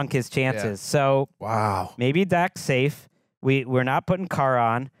 that sunk his chances. Yeah. So maybe Dak's safe. We're not putting Carr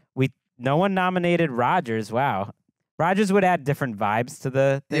on. No one nominated Rodgers. Wow. Rodgers would add different vibes to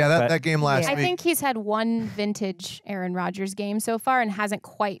the thing, that game last week. I think he's had one vintage Aaron Rodgers game so far and hasn't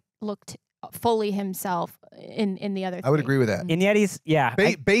quite looked fully himself in the other I would agree with that. And yet he's,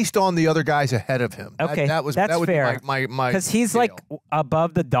 based on the other guys ahead of him. Okay, that's fair. My because he's like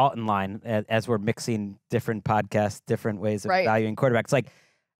above the Dalton line as we're mixing different podcasts, different ways of valuing quarterbacks. Like,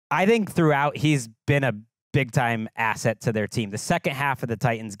 I think throughout he's been a big-time asset to their team. The second half of the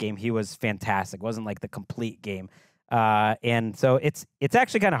Titans game, he was fantastic. It wasn't like the complete game. And so it's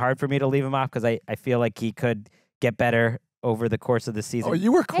actually kind of hard for me to leave him off because I feel like he could get better over the course of the season. Oh,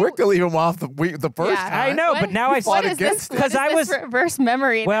 you were quick to leave him off the first time. I know, but now I fought against it. Because I was reverse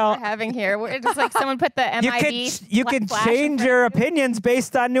memory that we're having here. We're just like someone put the MIB. You can change your opinions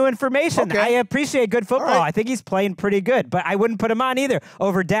based on new information. Okay. I appreciate good football. Right. I think he's playing pretty good, but I wouldn't put him on either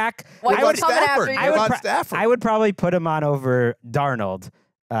over Dak. I would probably put him on over Darnold.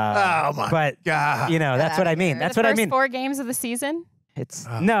 Oh my God! That's what I mean. That's what I mean. 4 games of the season. It's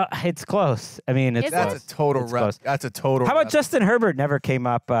close. I mean, that's a total rep. That's a total. How about Justin Herbert? Never came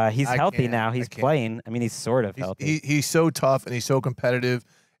up. He's healthy now. He's playing. I mean, he's sort of healthy. He's so tough and he's so competitive.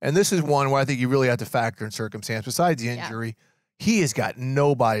 And this is one where I think you really have to factor in circumstance. Besides the injury, he has got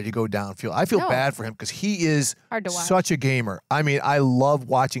nobody to go downfield. I feel bad for him because he is such a gamer. I mean, I love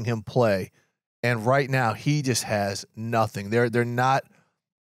watching him play. And right now, he just has nothing. They're not,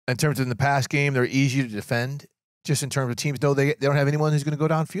 in terms of in the pass game, they're easy to defend. Just in terms of teams, they don't have anyone who's going to go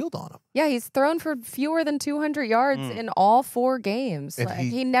downfield on him. Yeah, he's thrown for fewer than 200 yards in all 4 games. Like,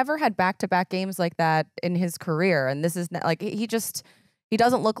 he never had back-to-back games like that in his career, and this is like He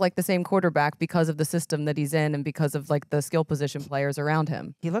doesn't look like the same quarterback because of the system that he's in and because of like the skill position players around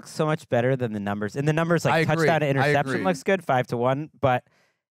him. He looks so much better than the numbers. And the numbers like touchdown to interception looks good, 5-1. But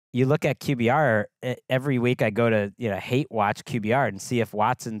you look at QBR, every week I go to hate watch QBR and see if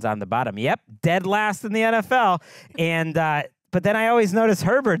Watson's on the bottom. Yep, dead last in the NFL. And but then I always notice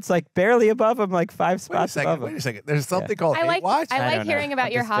Herbert's like barely above him, like 5 spots above him. Wait a second. There's something called hate watch? I like hearing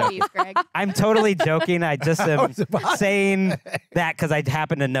about your hobbies, Greg. I'm totally joking. I just am saying that because I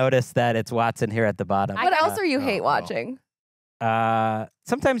happen to notice that it's Watson here at the bottom. What else are you hate watching?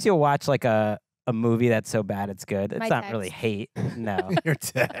 Sometimes you'll watch like a movie that's so bad it's good. It's My not text. really hate. No. Your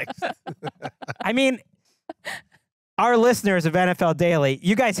text. I mean, our listeners of NFL Daily,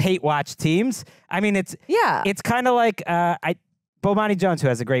 you guys hate watch teams. I mean, it's kind of like Bomani Jones, who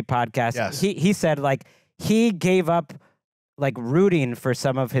has a great podcast. Yes. He said like he gave up like rooting for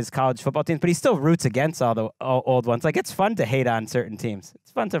some of his college football teams, but he still roots against all the old ones. Like it's fun to hate on certain teams.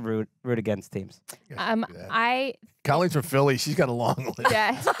 It's fun to root against teams. Colleen's from Philly. She's got a long list.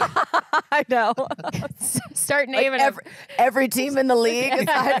 Yeah. I know. Start naming every team in the league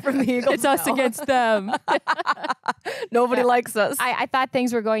aside from the Eagles. It's us against them. Nobody likes us. I thought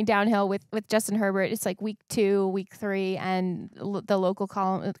things were going downhill with Justin Herbert. It's like week 2, week 3, and the local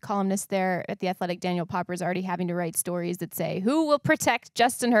columnist there at The Athletic, Daniel Popper, is already having to write stories that say, who will protect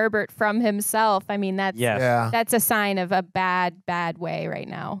Justin Herbert from himself? I mean, that's a sign of a bad way right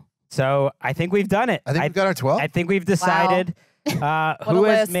now. So I think we've done it. I think we've got our 12. I think we've decided who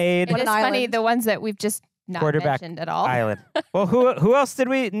has made It is funny, the ones that we've just not quarterback mentioned at all. Island. Well, who else did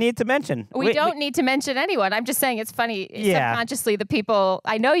we need to mention? We don't need to mention anyone. I'm just saying it's funny. Yeah. Subconsciously, the people,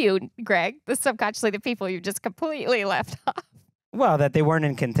 I know you, Greg, subconsciously the people you just completely left off. Well, that they weren't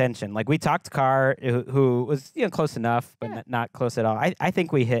in contention. Like we talked to Carr, who was close enough, but not close at all. I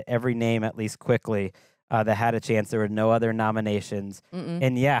think we hit every name at least quickly that had a chance. There were no other nominations.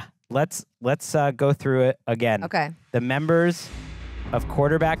 And let's go through it again. Okay. The members of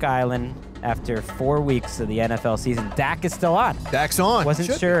Quarterback Island after 4 weeks of the NFL season. Dak is still on. Dak's on. Wasn't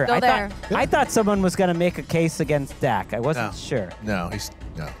sure. Still there. I thought someone was going to make a case against Dak. I wasn't sure. No.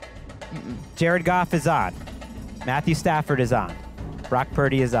 Jared Goff is on. Matthew Stafford is on. Brock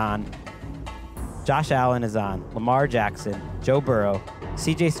Purdy is on. Josh Allen is on. Lamar Jackson, Joe Burrow,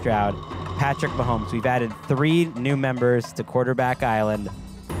 C.J. Stroud, Patrick Mahomes. We've added 3 new members to Quarterback Island.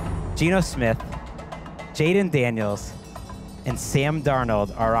 Geno Smith, Jayden Daniels, and Sam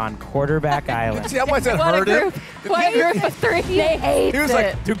Darnold are on Quarterback Island. See how much that hurt him? What a group of 3. They hate He was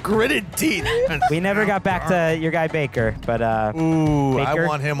like, two gritted teeth. We never got back to your guy Baker, but Ooh, Baker, I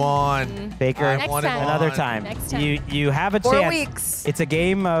want him on. Baker, I want him on. another time. Next time. You have a 4 chance. weeks. It's a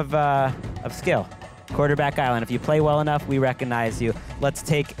game of skill. Quarterback Island. If you play well enough, we recognize you. Let's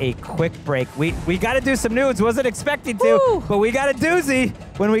take a quick break. We got to do some nudes. Wasn't expecting to, but we got a doozy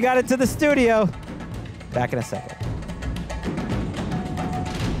when we got into the studio. Back in a second.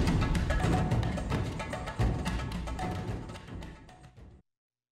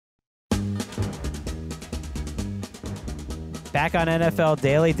 Back on NFL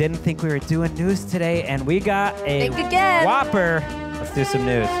Daily. Didn't think we were doing news today, and we got a Think again. whopper. Let's do some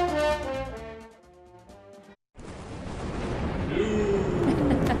news.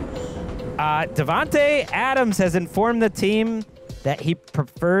 Davante Adams has informed the team that he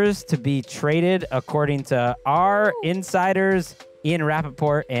prefers to be traded, according to our insiders, Ian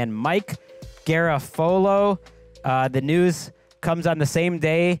Rappaport and Mike Garafolo. The news comes on the same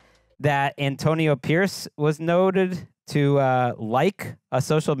day that Antonio Pierce was noted to like a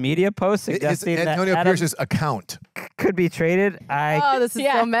social media post suggesting that Antonio Adams Pierce's account could be traded. This is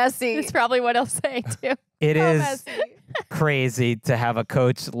so messy. That's probably what he'll say, too. It is messy. crazy to have a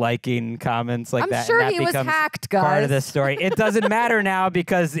coach liking comments like that. I'm sure and that he was becomes hacked, guys. part of the story. It doesn't matter now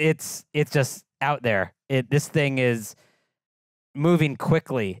because it's just out there. This thing is moving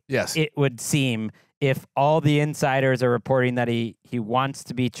quickly. Yes. It would seem, if all the insiders are reporting that he wants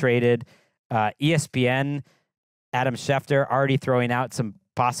to be traded. ESPN, Adam Schefter already throwing out some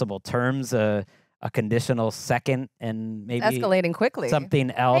possible terms, a conditional second, and maybe escalating quickly. something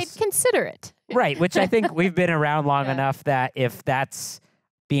else. I'd consider it. Right, which I think we've been around long enough that if that's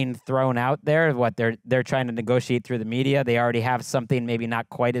being thrown out there, what they're trying to negotiate through the media, they already have something maybe not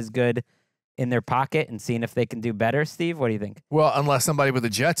quite as good in their pocket and seeing if they can do better. Steve, what do you think? Well, unless somebody with the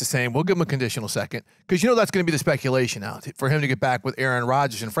Jets is saying, we'll give him a conditional second, because that's going to be the speculation out for him to get back with Aaron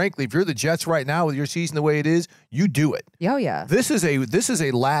Rodgers. And frankly, if you're the Jets right now with your season the way it is, you do it. Oh, yeah. This is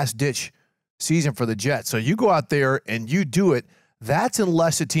a last-ditch season for the Jets. So you go out there and you do it. That's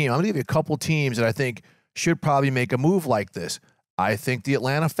unless a team. I'm going to give you a couple teams that I think should probably make a move like this. I think the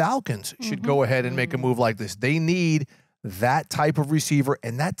Atlanta Falcons should go ahead and make a move like this. They need that type of receiver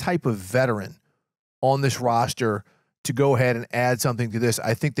and that type of veteran on this roster to go ahead and add something to this.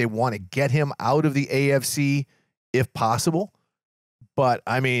 I think they want to get him out of the AFC if possible. But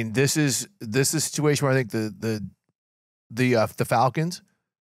I mean, this is a situation where I think the Falcons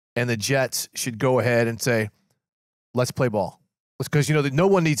and the Jets should go ahead and say, let's play ball. Because, you know, no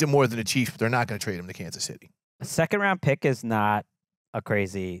one needs it more than the Chiefs, but they're not going to trade him to Kansas City. A second-round pick is not a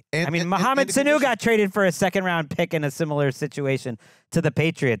crazy... Mohamed Sanu got traded for a second-round pick in a similar situation to the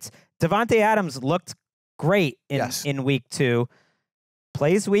Patriots. Davante Adams looked great in week 2,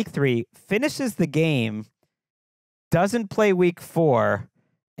 plays week 3, finishes the game, doesn't play week 4,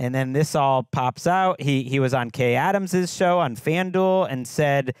 and then this all pops out. He was on Kay Adams' show on FanDuel and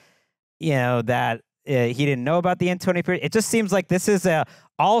said, you know, that he didn't know about the Antonio Pierce. It just seems like this is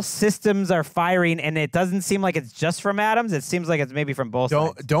all systems are firing, and it doesn't seem like it's just from Adams. It seems like it's maybe from both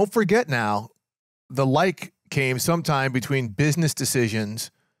sides. Don't forget now, the came sometime between business decisions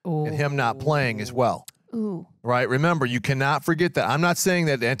and him not playing as well. Ooh. Right? Remember, you cannot forget that. I'm not saying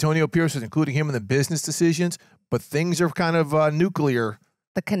that Antonio Pierce is including him in the business decisions, but things are kind of nuclear.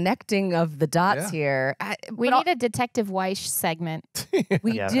 The connecting of the dots here. We need a Detective Wyche segment.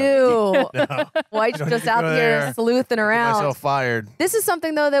 We do. Wyche just out here sleuthing around. Myself fired. This is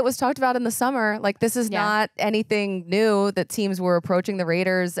something, though, that was talked about in the summer. Like, this is not anything new that teams were approaching the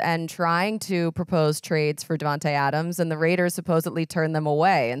Raiders and trying to propose trades for Davante Adams, and the Raiders supposedly turned them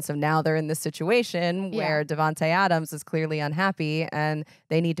away. And so now they're in this situation where Davante Adams is clearly unhappy, and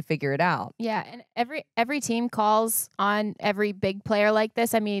they need to figure it out. Yeah, and every team calls on every big player like this.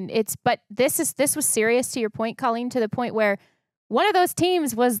 I mean, this was serious, to your point, Colleen, to the point where one of those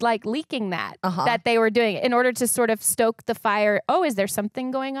teams was like leaking that they were doing it in order to sort of stoke the fire. Oh, is there something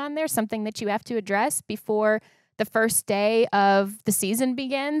going on there? Something that you have to address before the first day of the season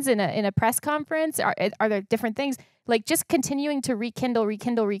begins in a press conference? Are there different things? Like, just continuing to rekindle.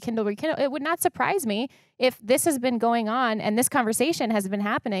 It would not surprise me if this has been going on and this conversation has been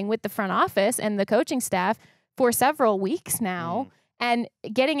happening with the front office and the coaching staff for several weeks now. And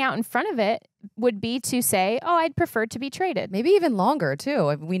getting out in front of it would be to say, oh, I'd prefer to be traded. Maybe even longer,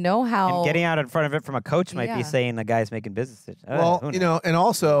 too. We know how... And getting out in front of it from a coach might be saying the guy's making business decisions. Well, you know, and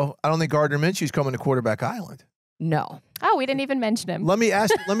also, I don't think Gardner Minshew's coming to Quarterback Island. No. Oh, we didn't even mention him. Let me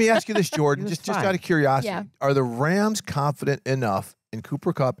ask you this, Jourdan, just out of curiosity. Yeah. Are the Rams confident enough in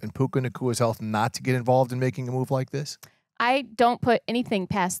Cooper Kupp and Puka Nakua's health not to get involved in making a move like this? I don't put anything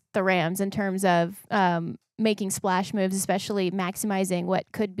past the Rams in terms of... making splash moves, especially maximizing what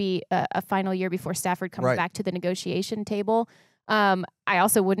could be a final year before Stafford comes back to the negotiation table. I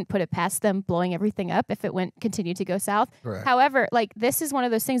also wouldn't put it past them blowing everything up if it continued to go south. Right. However, like, this is one of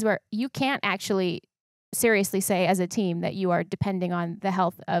those things where you can't actually seriously say as a team that you are depending on the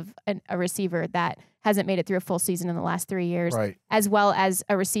health of a receiver that hasn't made it through a full season in the last 3 years, as well as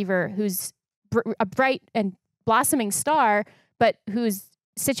a receiver who's a bright and blossoming star, but whose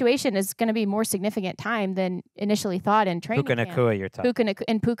situation is going to be more significant time than initially thought in training camp. Puka Nacua, you're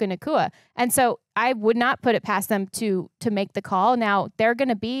talking. Puka Nacua. And so I would not put it past them to make the call. Now, they're going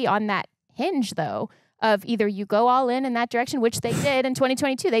to be on that hinge, though, of either you go all in that direction, which they did in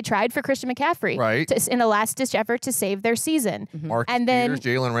 2022. They tried for Christian McCaffrey in a last-ditch effort to save their season. Marcus Peters,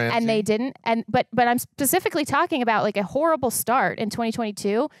 Jalen Ramsey. And they didn't. But I'm specifically talking about like a horrible start in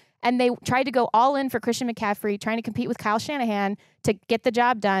 2022. And they tried to go all in for Christian McCaffrey, trying to compete with Kyle Shanahan to get the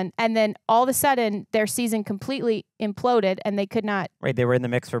job done. And then all of a sudden, their season completely imploded, and they could not. Right, they were in the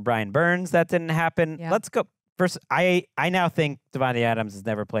mix for Brian Burns. That didn't happen. Yeah. Let's go. First, I now think Davante Adams is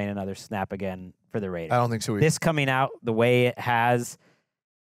never playing another snap again for the Raiders. I don't think so either. This coming out the way it has,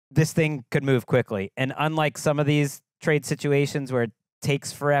 this thing could move quickly. And unlike some of these trade situations where it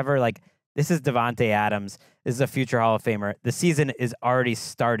takes forever, like, this is Davante Adams. This is a future Hall of Famer. The season is already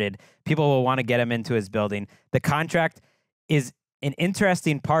started. People will want to get him into his building. The contract is an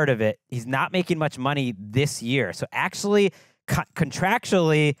interesting part of it. He's not making much money this year. So actually,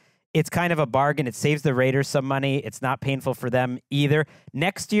 contractually, it's kind of a bargain. It saves the Raiders some money. It's not painful for them either.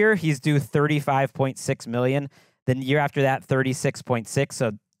 Next year, he's due $35.6 million. Then the year after that, $36.6.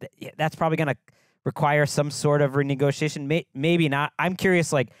 So that's probably going to require some sort of renegotiation. Maybe not. I'm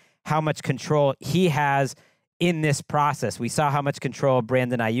curious, like, how much control he has in this process. We saw how much control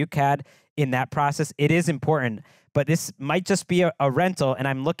Brandon Ayuk had in that process. It is important, but this might just be a rental, and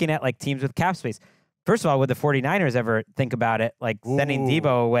I'm looking at like teams with cap space. First of all, would the 49ers ever think about it, like sending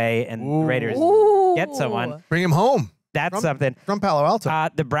Debo away and the Raiders get someone? Bring him home. That's something. From Palo Alto.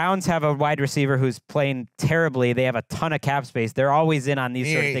 The Browns have a wide receiver who's playing terribly. They have a ton of cap space. They're always in on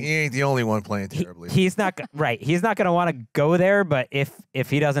these sort of things. He ain't the only one playing terribly. He's not right. He's not going to want to go there. But if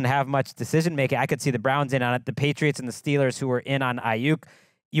he doesn't have much decision making, I could see the Browns in on it. The Patriots and the Steelers, who were in on Ayuk,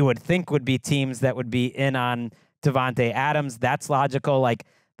 you would think would be teams that would be in on Davante Adams. That's logical. Like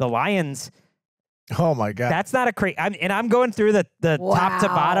the Lions. Oh my God. That's not a crazy. And I'm going through the top to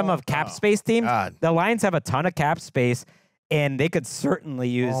bottom of cap space teams. God. The Lions have a ton of cap space, and they could certainly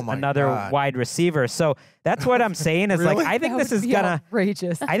use another wide receiver. So that's what I'm saying is Really? like I think this is gonna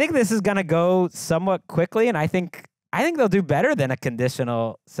outrageous. I think this is gonna go somewhat quickly, and I think they'll do better than a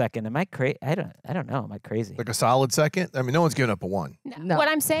conditional second. Am I crazy? I don't know. Am I crazy? Like a solid second? I mean, no one's giving up a 1. No. What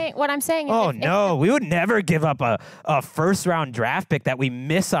I'm saying is Oh if no, we would never give up a first round draft pick that we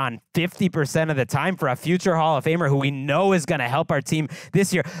miss on 50% of the time for a future Hall of Famer who we know is going to help our team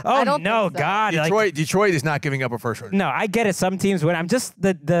this year. Oh don't no, think so. God! Detroit is not giving up a first round. No, I get it. Some teams win. I'm just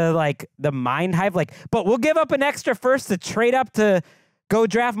the mind hive. But we'll give up an extra first to trade up to go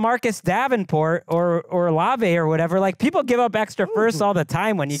draft Marcus Davenport or Olave or whatever. Like people give up extra firsts all the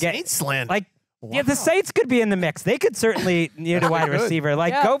time when you get Saints slander. like. Yeah, the Saints could be in the mix. They could certainly need a wide receiver.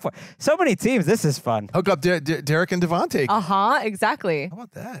 Like, go for it. So many teams. This is fun. Hook up Derek and Davante. Exactly. How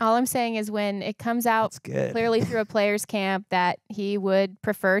about that? all I'm saying is when it comes out That's good. clearly through a player's camp that he would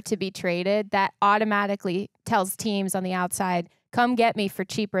prefer to be traded, that automatically tells teams on the outside, come get me for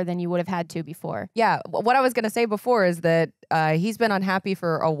cheaper than you would have had to before. Yeah, what I was going to say before is that he's been unhappy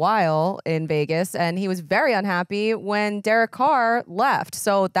for a while in Vegas, and he was very unhappy when Derek Carr left.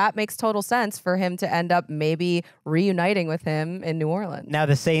 So that makes total sense for him to end up maybe reuniting with him in New Orleans. Now,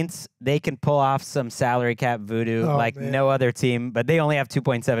 the Saints, they can pull off some salary cap voodoo like no other team, but they only have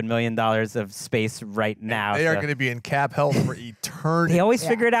 $2.7 million of space right now. They are going to be in cap hell for eternity. They always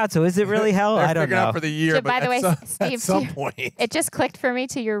figure it out. So is it really hell? I don't know. Out for the year, So but by the way, Steve, at some point. It just clicked for me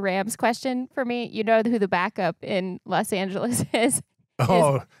to your Rams question for me. You know who the backup in Los Angeles is?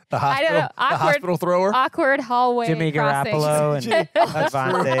 Oh, the hospital, I don't know. the hospital thrower? Awkward hallway Jimmy crossing. Garoppolo and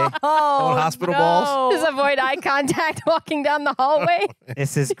Davante. Oh, hospital balls? Just avoid eye contact walking down the hallway.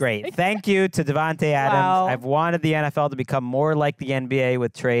 This is great. Thank you to Davante Adams. Wow. I've wanted the NFL to become more like the NBA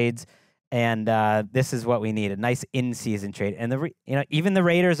with trades, and this is what we need, a nice in-season trade. And even the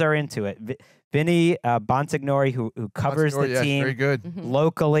Raiders are into it. Vinny Bonsignori, who covers the team very good.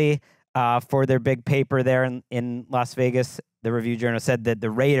 locally for their big paper there in Las Vegas, the Review Journal said that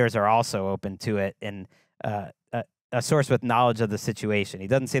the Raiders are also open to it, and a source with knowledge of the situation. He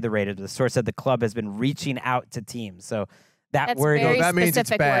doesn't say the Raiders, but the source said the club has been reaching out to teams. So That's wording, very that means it's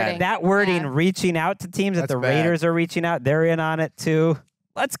specific bad. wording. that wording, Yeah. reaching out to teams, that That's the bad. Raiders are reaching out, they're in on it too.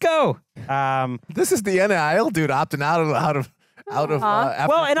 Let's go. This is the NIL dude opting out of after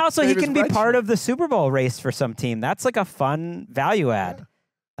Well, and also he Davis can be Redshirt. part of the Super Bowl race for some team. That's like a fun value add.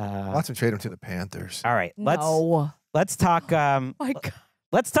 Watch him trade him to the Panthers. All right, No. let's talk. My God.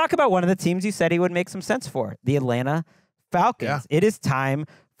 Let's talk about one of the teams you said he would make some sense for, the Atlanta Falcons. Yeah. It is time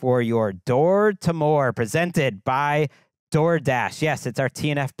for your Door to More, presented by DoorDash. Yes, it's our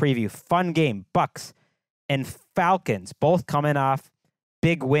TNF preview. Fun game. Bucks and Falcons, both coming off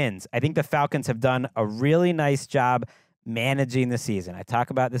big wins. I think the Falcons have done a really nice job managing the season. I talk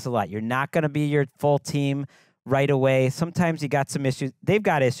about this a lot. You're not going to be your full team right away. Sometimes you got some issues. They've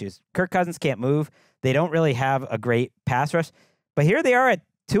got issues. Kirk Cousins can't move. They don't really have a great pass rush. But here they are at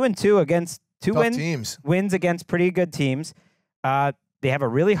 2-2 against two wins against pretty good teams. They have a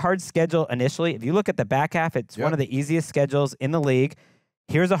really hard schedule initially. If you look at the back half, it's one of the easiest schedules in the league.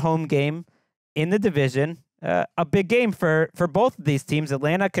 Here's a home game in the division. A big game for both of these teams.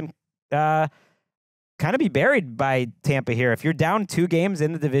 Atlanta can kind of be buried by Tampa here. If you're down 2 games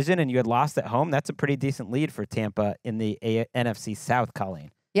in the division and you had lost at home, that's a pretty decent lead for Tampa in the NFC South,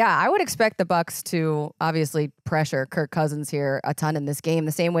 Colleen. Yeah, I would expect the Bucs to obviously pressure Kirk Cousins here a ton in this game,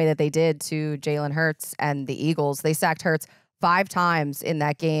 the same way that they did to Jalen Hurts and the Eagles. They sacked Hurts 5 times in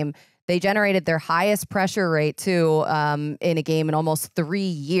that game. They generated their highest pressure rate, too, in a game in almost 3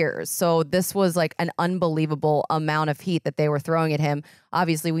 years. So this was like an unbelievable amount of heat that they were throwing at him.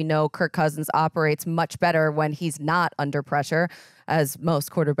 Obviously, we know Kirk Cousins operates much better when he's not under pressure, as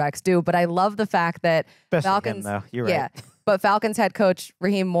most quarterbacks do. But I love the fact that Especially Falcons, him, though. You're right. yeah, but Falcons head coach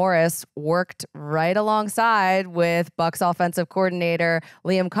Raheem Morris worked right alongside with Bucs offensive coordinator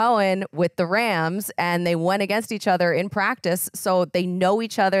Liam Cohen with the Rams, and they went against each other in practice. So they know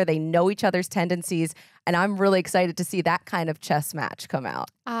each other. They know each other's tendencies. And I'm really excited to see that kind of chess match come out.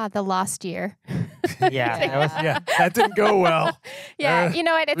 Ah, the lost year. That didn't go well. You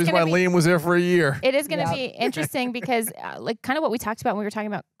know what? It's why Liam was there for a year. It is going to be interesting because, like, kind of what we talked about when we were talking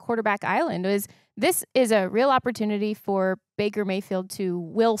about quarterback island was this is a real opportunity for Baker Mayfield to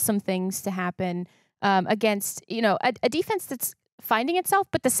will some things to happen against, a defense that's finding itself,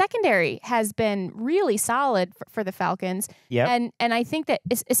 but the secondary has been really solid for the Falcons. And I think that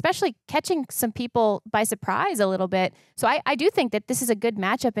especially catching some people by surprise a little bit. So I do think that this is a good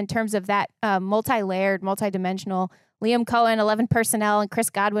matchup in terms of that multi-layered, multi-dimensional Liam Cohen, 11 personnel, and Chris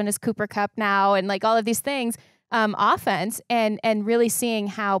Godwin is Cooper Kupp now, and like all of these things. Offense and really seeing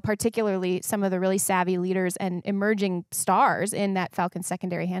how particularly some of the really savvy leaders and emerging stars in that Falcons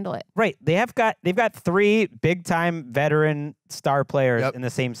secondary handle it. Right. They've got 3 big-time veteran star players in the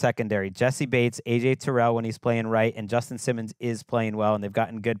same secondary. Jesse Bates, A.J. Terrell when he's playing right, and Justin Simmons is playing well, and they've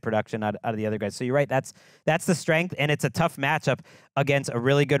gotten good production out of the other guys. So you're right. That's the strength, and it's a tough matchup against a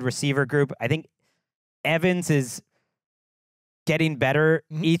really good receiver group. I think Evans is getting better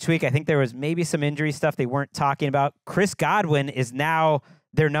each week. I think there was maybe some injury stuff they weren't talking about. Chris Godwin is now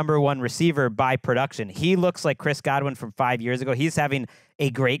their #1 receiver by production. He looks like Chris Godwin from 5 years ago. He's having a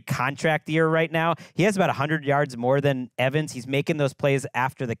great contract year right now. He has about 100 yards more than Evans. He's making those plays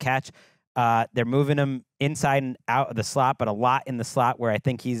after the catch. They're moving him inside and out of the slot, but a lot in the slot where I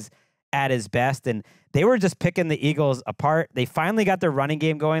think he's at his best. And they were just picking the Eagles apart. They finally got their running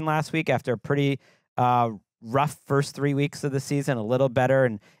game going last week after a pretty rough first 3 weeks of the season, a little better.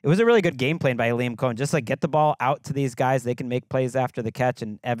 And it was a really good game plan by Liam Cohen. Just like get the ball out to these guys. They can make plays after the catch,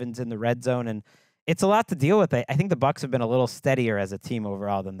 and Evans in the red zone. And it's a lot to deal with. I think the Bucs have been a little steadier as a team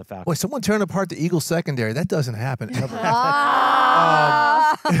overall than the Falcons. Boy, someone turned apart the Eagles secondary. That doesn't happen ever.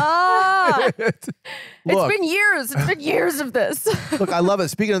 It's been years. It's been years of this. Look, I love it.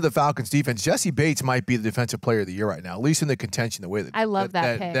 Speaking of the Falcons defense, Jesse Bates might be the defensive player of the year right now, at least in the contention, the way that I love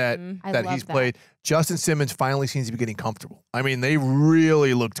that pick. that he's played. Justin Simmons finally seems to be getting comfortable. I mean, they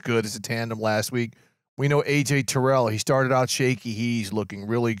really looked good as a tandem last week. We know A.J. Terrell, he started out shaky. He's looking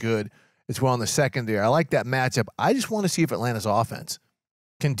really good as well in the secondary. I like that matchup. I just want to see if Atlanta's offense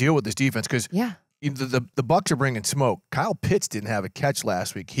can deal with this defense because the Bucs are bringing smoke. Kyle Pitts didn't have a catch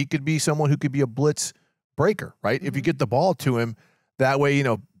last week. He could be someone who could be a blitz breaker, right? If you get the ball to him, that way,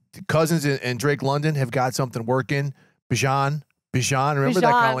 Cousins and Drake London have got something working. Bijan, remember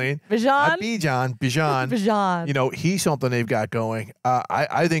that, Colleen? Bijan. He's something they've got going.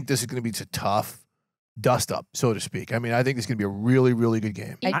 I think this is going to be a tough dust up, so to speak. I mean, I think this is going to be a really, really good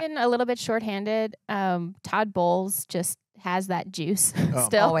game. Even a little bit shorthanded, Todd Bowles just has that juice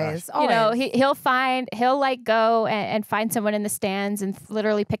still. Always. He'll like go and find someone in the stands and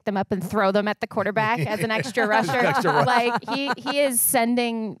literally pick them up and throw them at the quarterback as an extra rusher. Like he is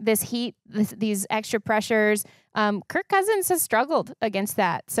sending this heat, these extra pressures. Kirk Cousins has struggled against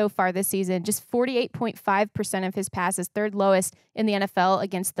that so far this season. Just 48.5% of his passes, third lowest in the NFL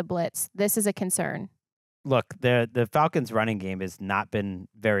against the blitz. This is a concern. Look, the Falcons' running game has not been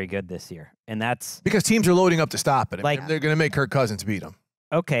very good this year, and that's because teams are loading up to stop it. Like, they're going to make Kirk Cousins beat them.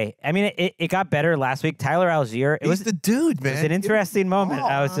 Okay, I mean it got better last week. Tyler Algier, he's the dude, man. It was an interesting moment.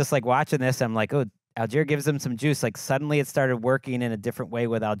 I was just like watching this. I'm like, oh, Algier gives him some juice. Like suddenly it started working in a different way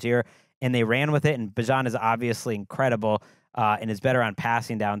with Algier, and they ran with it. And Bijan is obviously incredible and is better on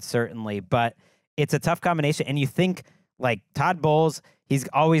passing down certainly, but it's a tough combination. And you think like Todd Bowles, he's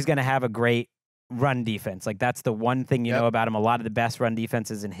always going to have a great run defense. Like that's the one thing you know about him. A lot of the best run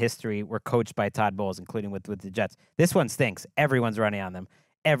defenses in history were coached by Todd Bowles, including with the Jets. This one stinks. Everyone's running on them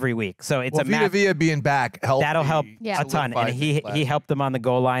every week. So it's Vita Vea being back helped. That'll help a ton. And he helped them on the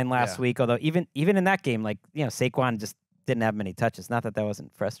goal line last week. Although even in that game, like Saquon just didn't have many touches. Not that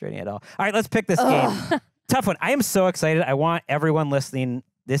wasn't frustrating at all. All right, let's pick this game. Tough one. I am so excited. I want everyone listening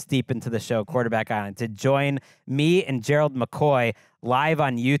this deep into the show, Quarterback Island, to join me and Gerald McCoy live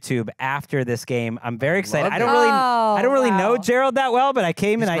on YouTube after this game. I'm very excited. I don't really know Gerald that well, but I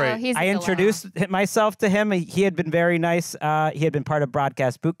came and I introduced myself to him. He had been very nice. He had been part of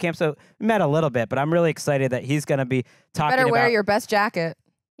broadcast boot camp, so we met a little bit. But I'm really excited that he's going to be talking. You better wear your best jacket.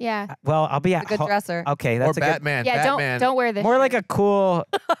 Yeah. Well, I'll be a good dresser. Okay, that's or Batman. Yeah, Batman. Don't wear this. More like a cool.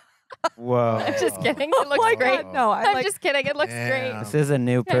 Whoa. I'm just kidding. It looks great. God, no, I'm just kidding. It looks great. This is a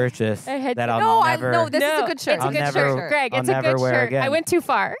new purchase that I'll never. No, this is a good shirt. It's a good shirt, Greg. It's a good shirt. Again. I went too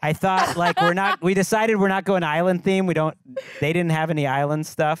far. I thought we decided we're not going island theme. They didn't have any island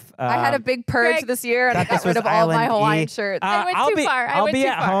stuff. I had a big purge this year and I got rid of all my Hawaiian shirts. I went too far. I'll be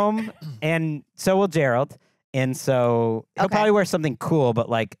at home and so will Gerald. And so he'll probably wear something cool, but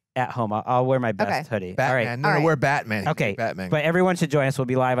like at home. I'll wear my best hoodie. Batman. All right. No, we're Batman. Okay. Batman. But everyone should join us. We'll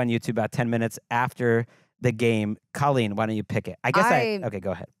be live on YouTube about 10 minutes after the game. Colleen, why don't you pick it? Okay,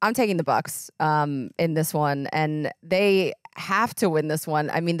 go ahead. I'm taking the Bucs in this one, and they have to win this one.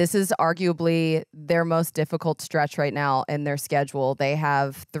 I mean, this is arguably their most difficult stretch right now in their schedule. They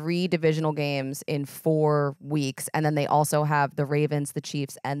have 3 divisional games in 4 weeks, and then they also have the Ravens, the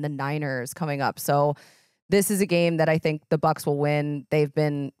Chiefs, and the Niners coming up. So this is a game that I think the Bucs will win. They've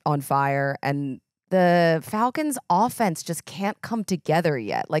been on fire, and the Falcons offense just can't come together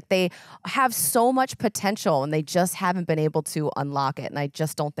yet. Like, they have so much potential and they just haven't been able to unlock it. And I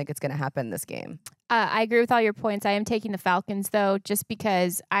just don't think it's going to happen this game. I agree with all your points. I am taking the Falcons though, just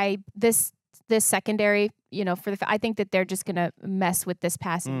because this secondary, I think that they're just going to mess with this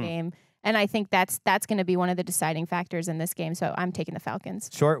passing game. And I think that's going to be one of the deciding factors in this game. So I'm taking the Falcons.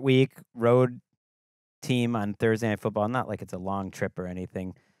 Short week, road team on Thursday Night Football. Not like it's a long trip or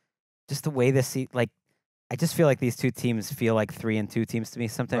anything. Just the way I just feel like these two teams feel like 3-2 teams to me.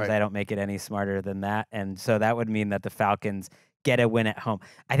 Sometimes I don't make it any smarter than that. And so that would mean that the Falcons get a win at home.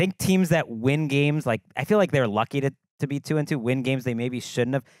 I think teams that win games, I feel like they're lucky to be 2-2, win games they maybe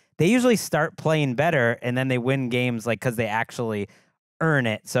shouldn't have. They usually start playing better and then they win games because they actually earn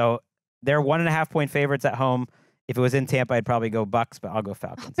it. So they're 1.5-point favorites at home. If it was in Tampa, I'd probably go Bucs, but I'll go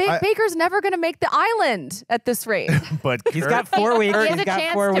Falcons. Baker's never going to make the island at this rate. But he's got 4 weeks. He has a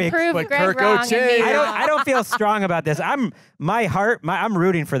chance to prove Greg wrong. I don't feel strong about this. I'm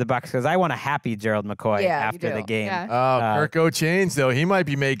rooting for the Bucs because I want a happy Gerald McCoy after the game. Yeah. Kirk O'Chains, though, he might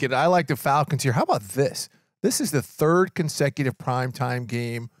be making it. I like the Falcons here. How about this? This is the 3rd consecutive primetime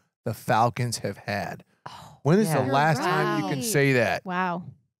game the Falcons have had. When is the last time you can say that? Wow.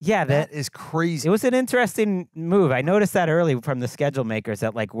 Yeah, that is crazy. It was an interesting move. I noticed that early from the schedule makers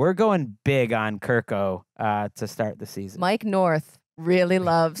that we're going big on Kirko to start the season. Mike North really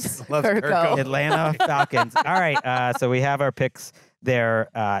loves Kirko. Atlanta Falcons. All right, so we have our picks there.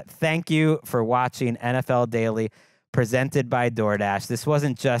 Thank you for watching NFL Daily, presented by DoorDash. This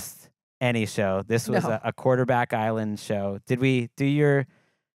wasn't just any show. This was a Quarterback Island show. Did we do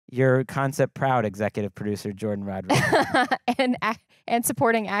your concept proud, executive producer Jourdan Rodrigue? and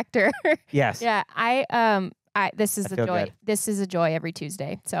supporting actor. Yes. Yeah. This is a joy. Good. This is a joy every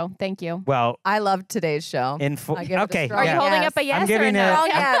Tuesday. So thank you. Well, I love today's show. Are you holding up a yes or a no?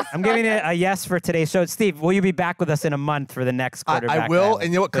 Yes. I'm giving it a yes for today's show. Steve, will you be back with us in a month for the next quarterback? I will. Island?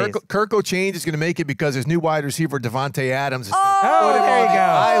 And you know what? Kirk O'Chains is going to make it because his new wide receiver, Davante Adams, is there you go.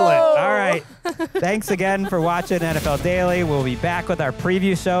 Island. All right. Thanks again for watching NFL Daily. We'll be back with our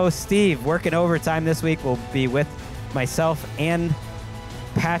preview show. Steve, working overtime this week, will be with myself and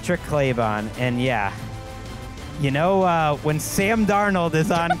Patrick Claybon. And when Sam Darnold is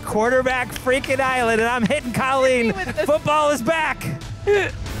on quarterback freaking island and I'm hitting Colleen, football is back.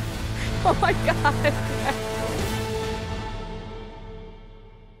 Oh my God.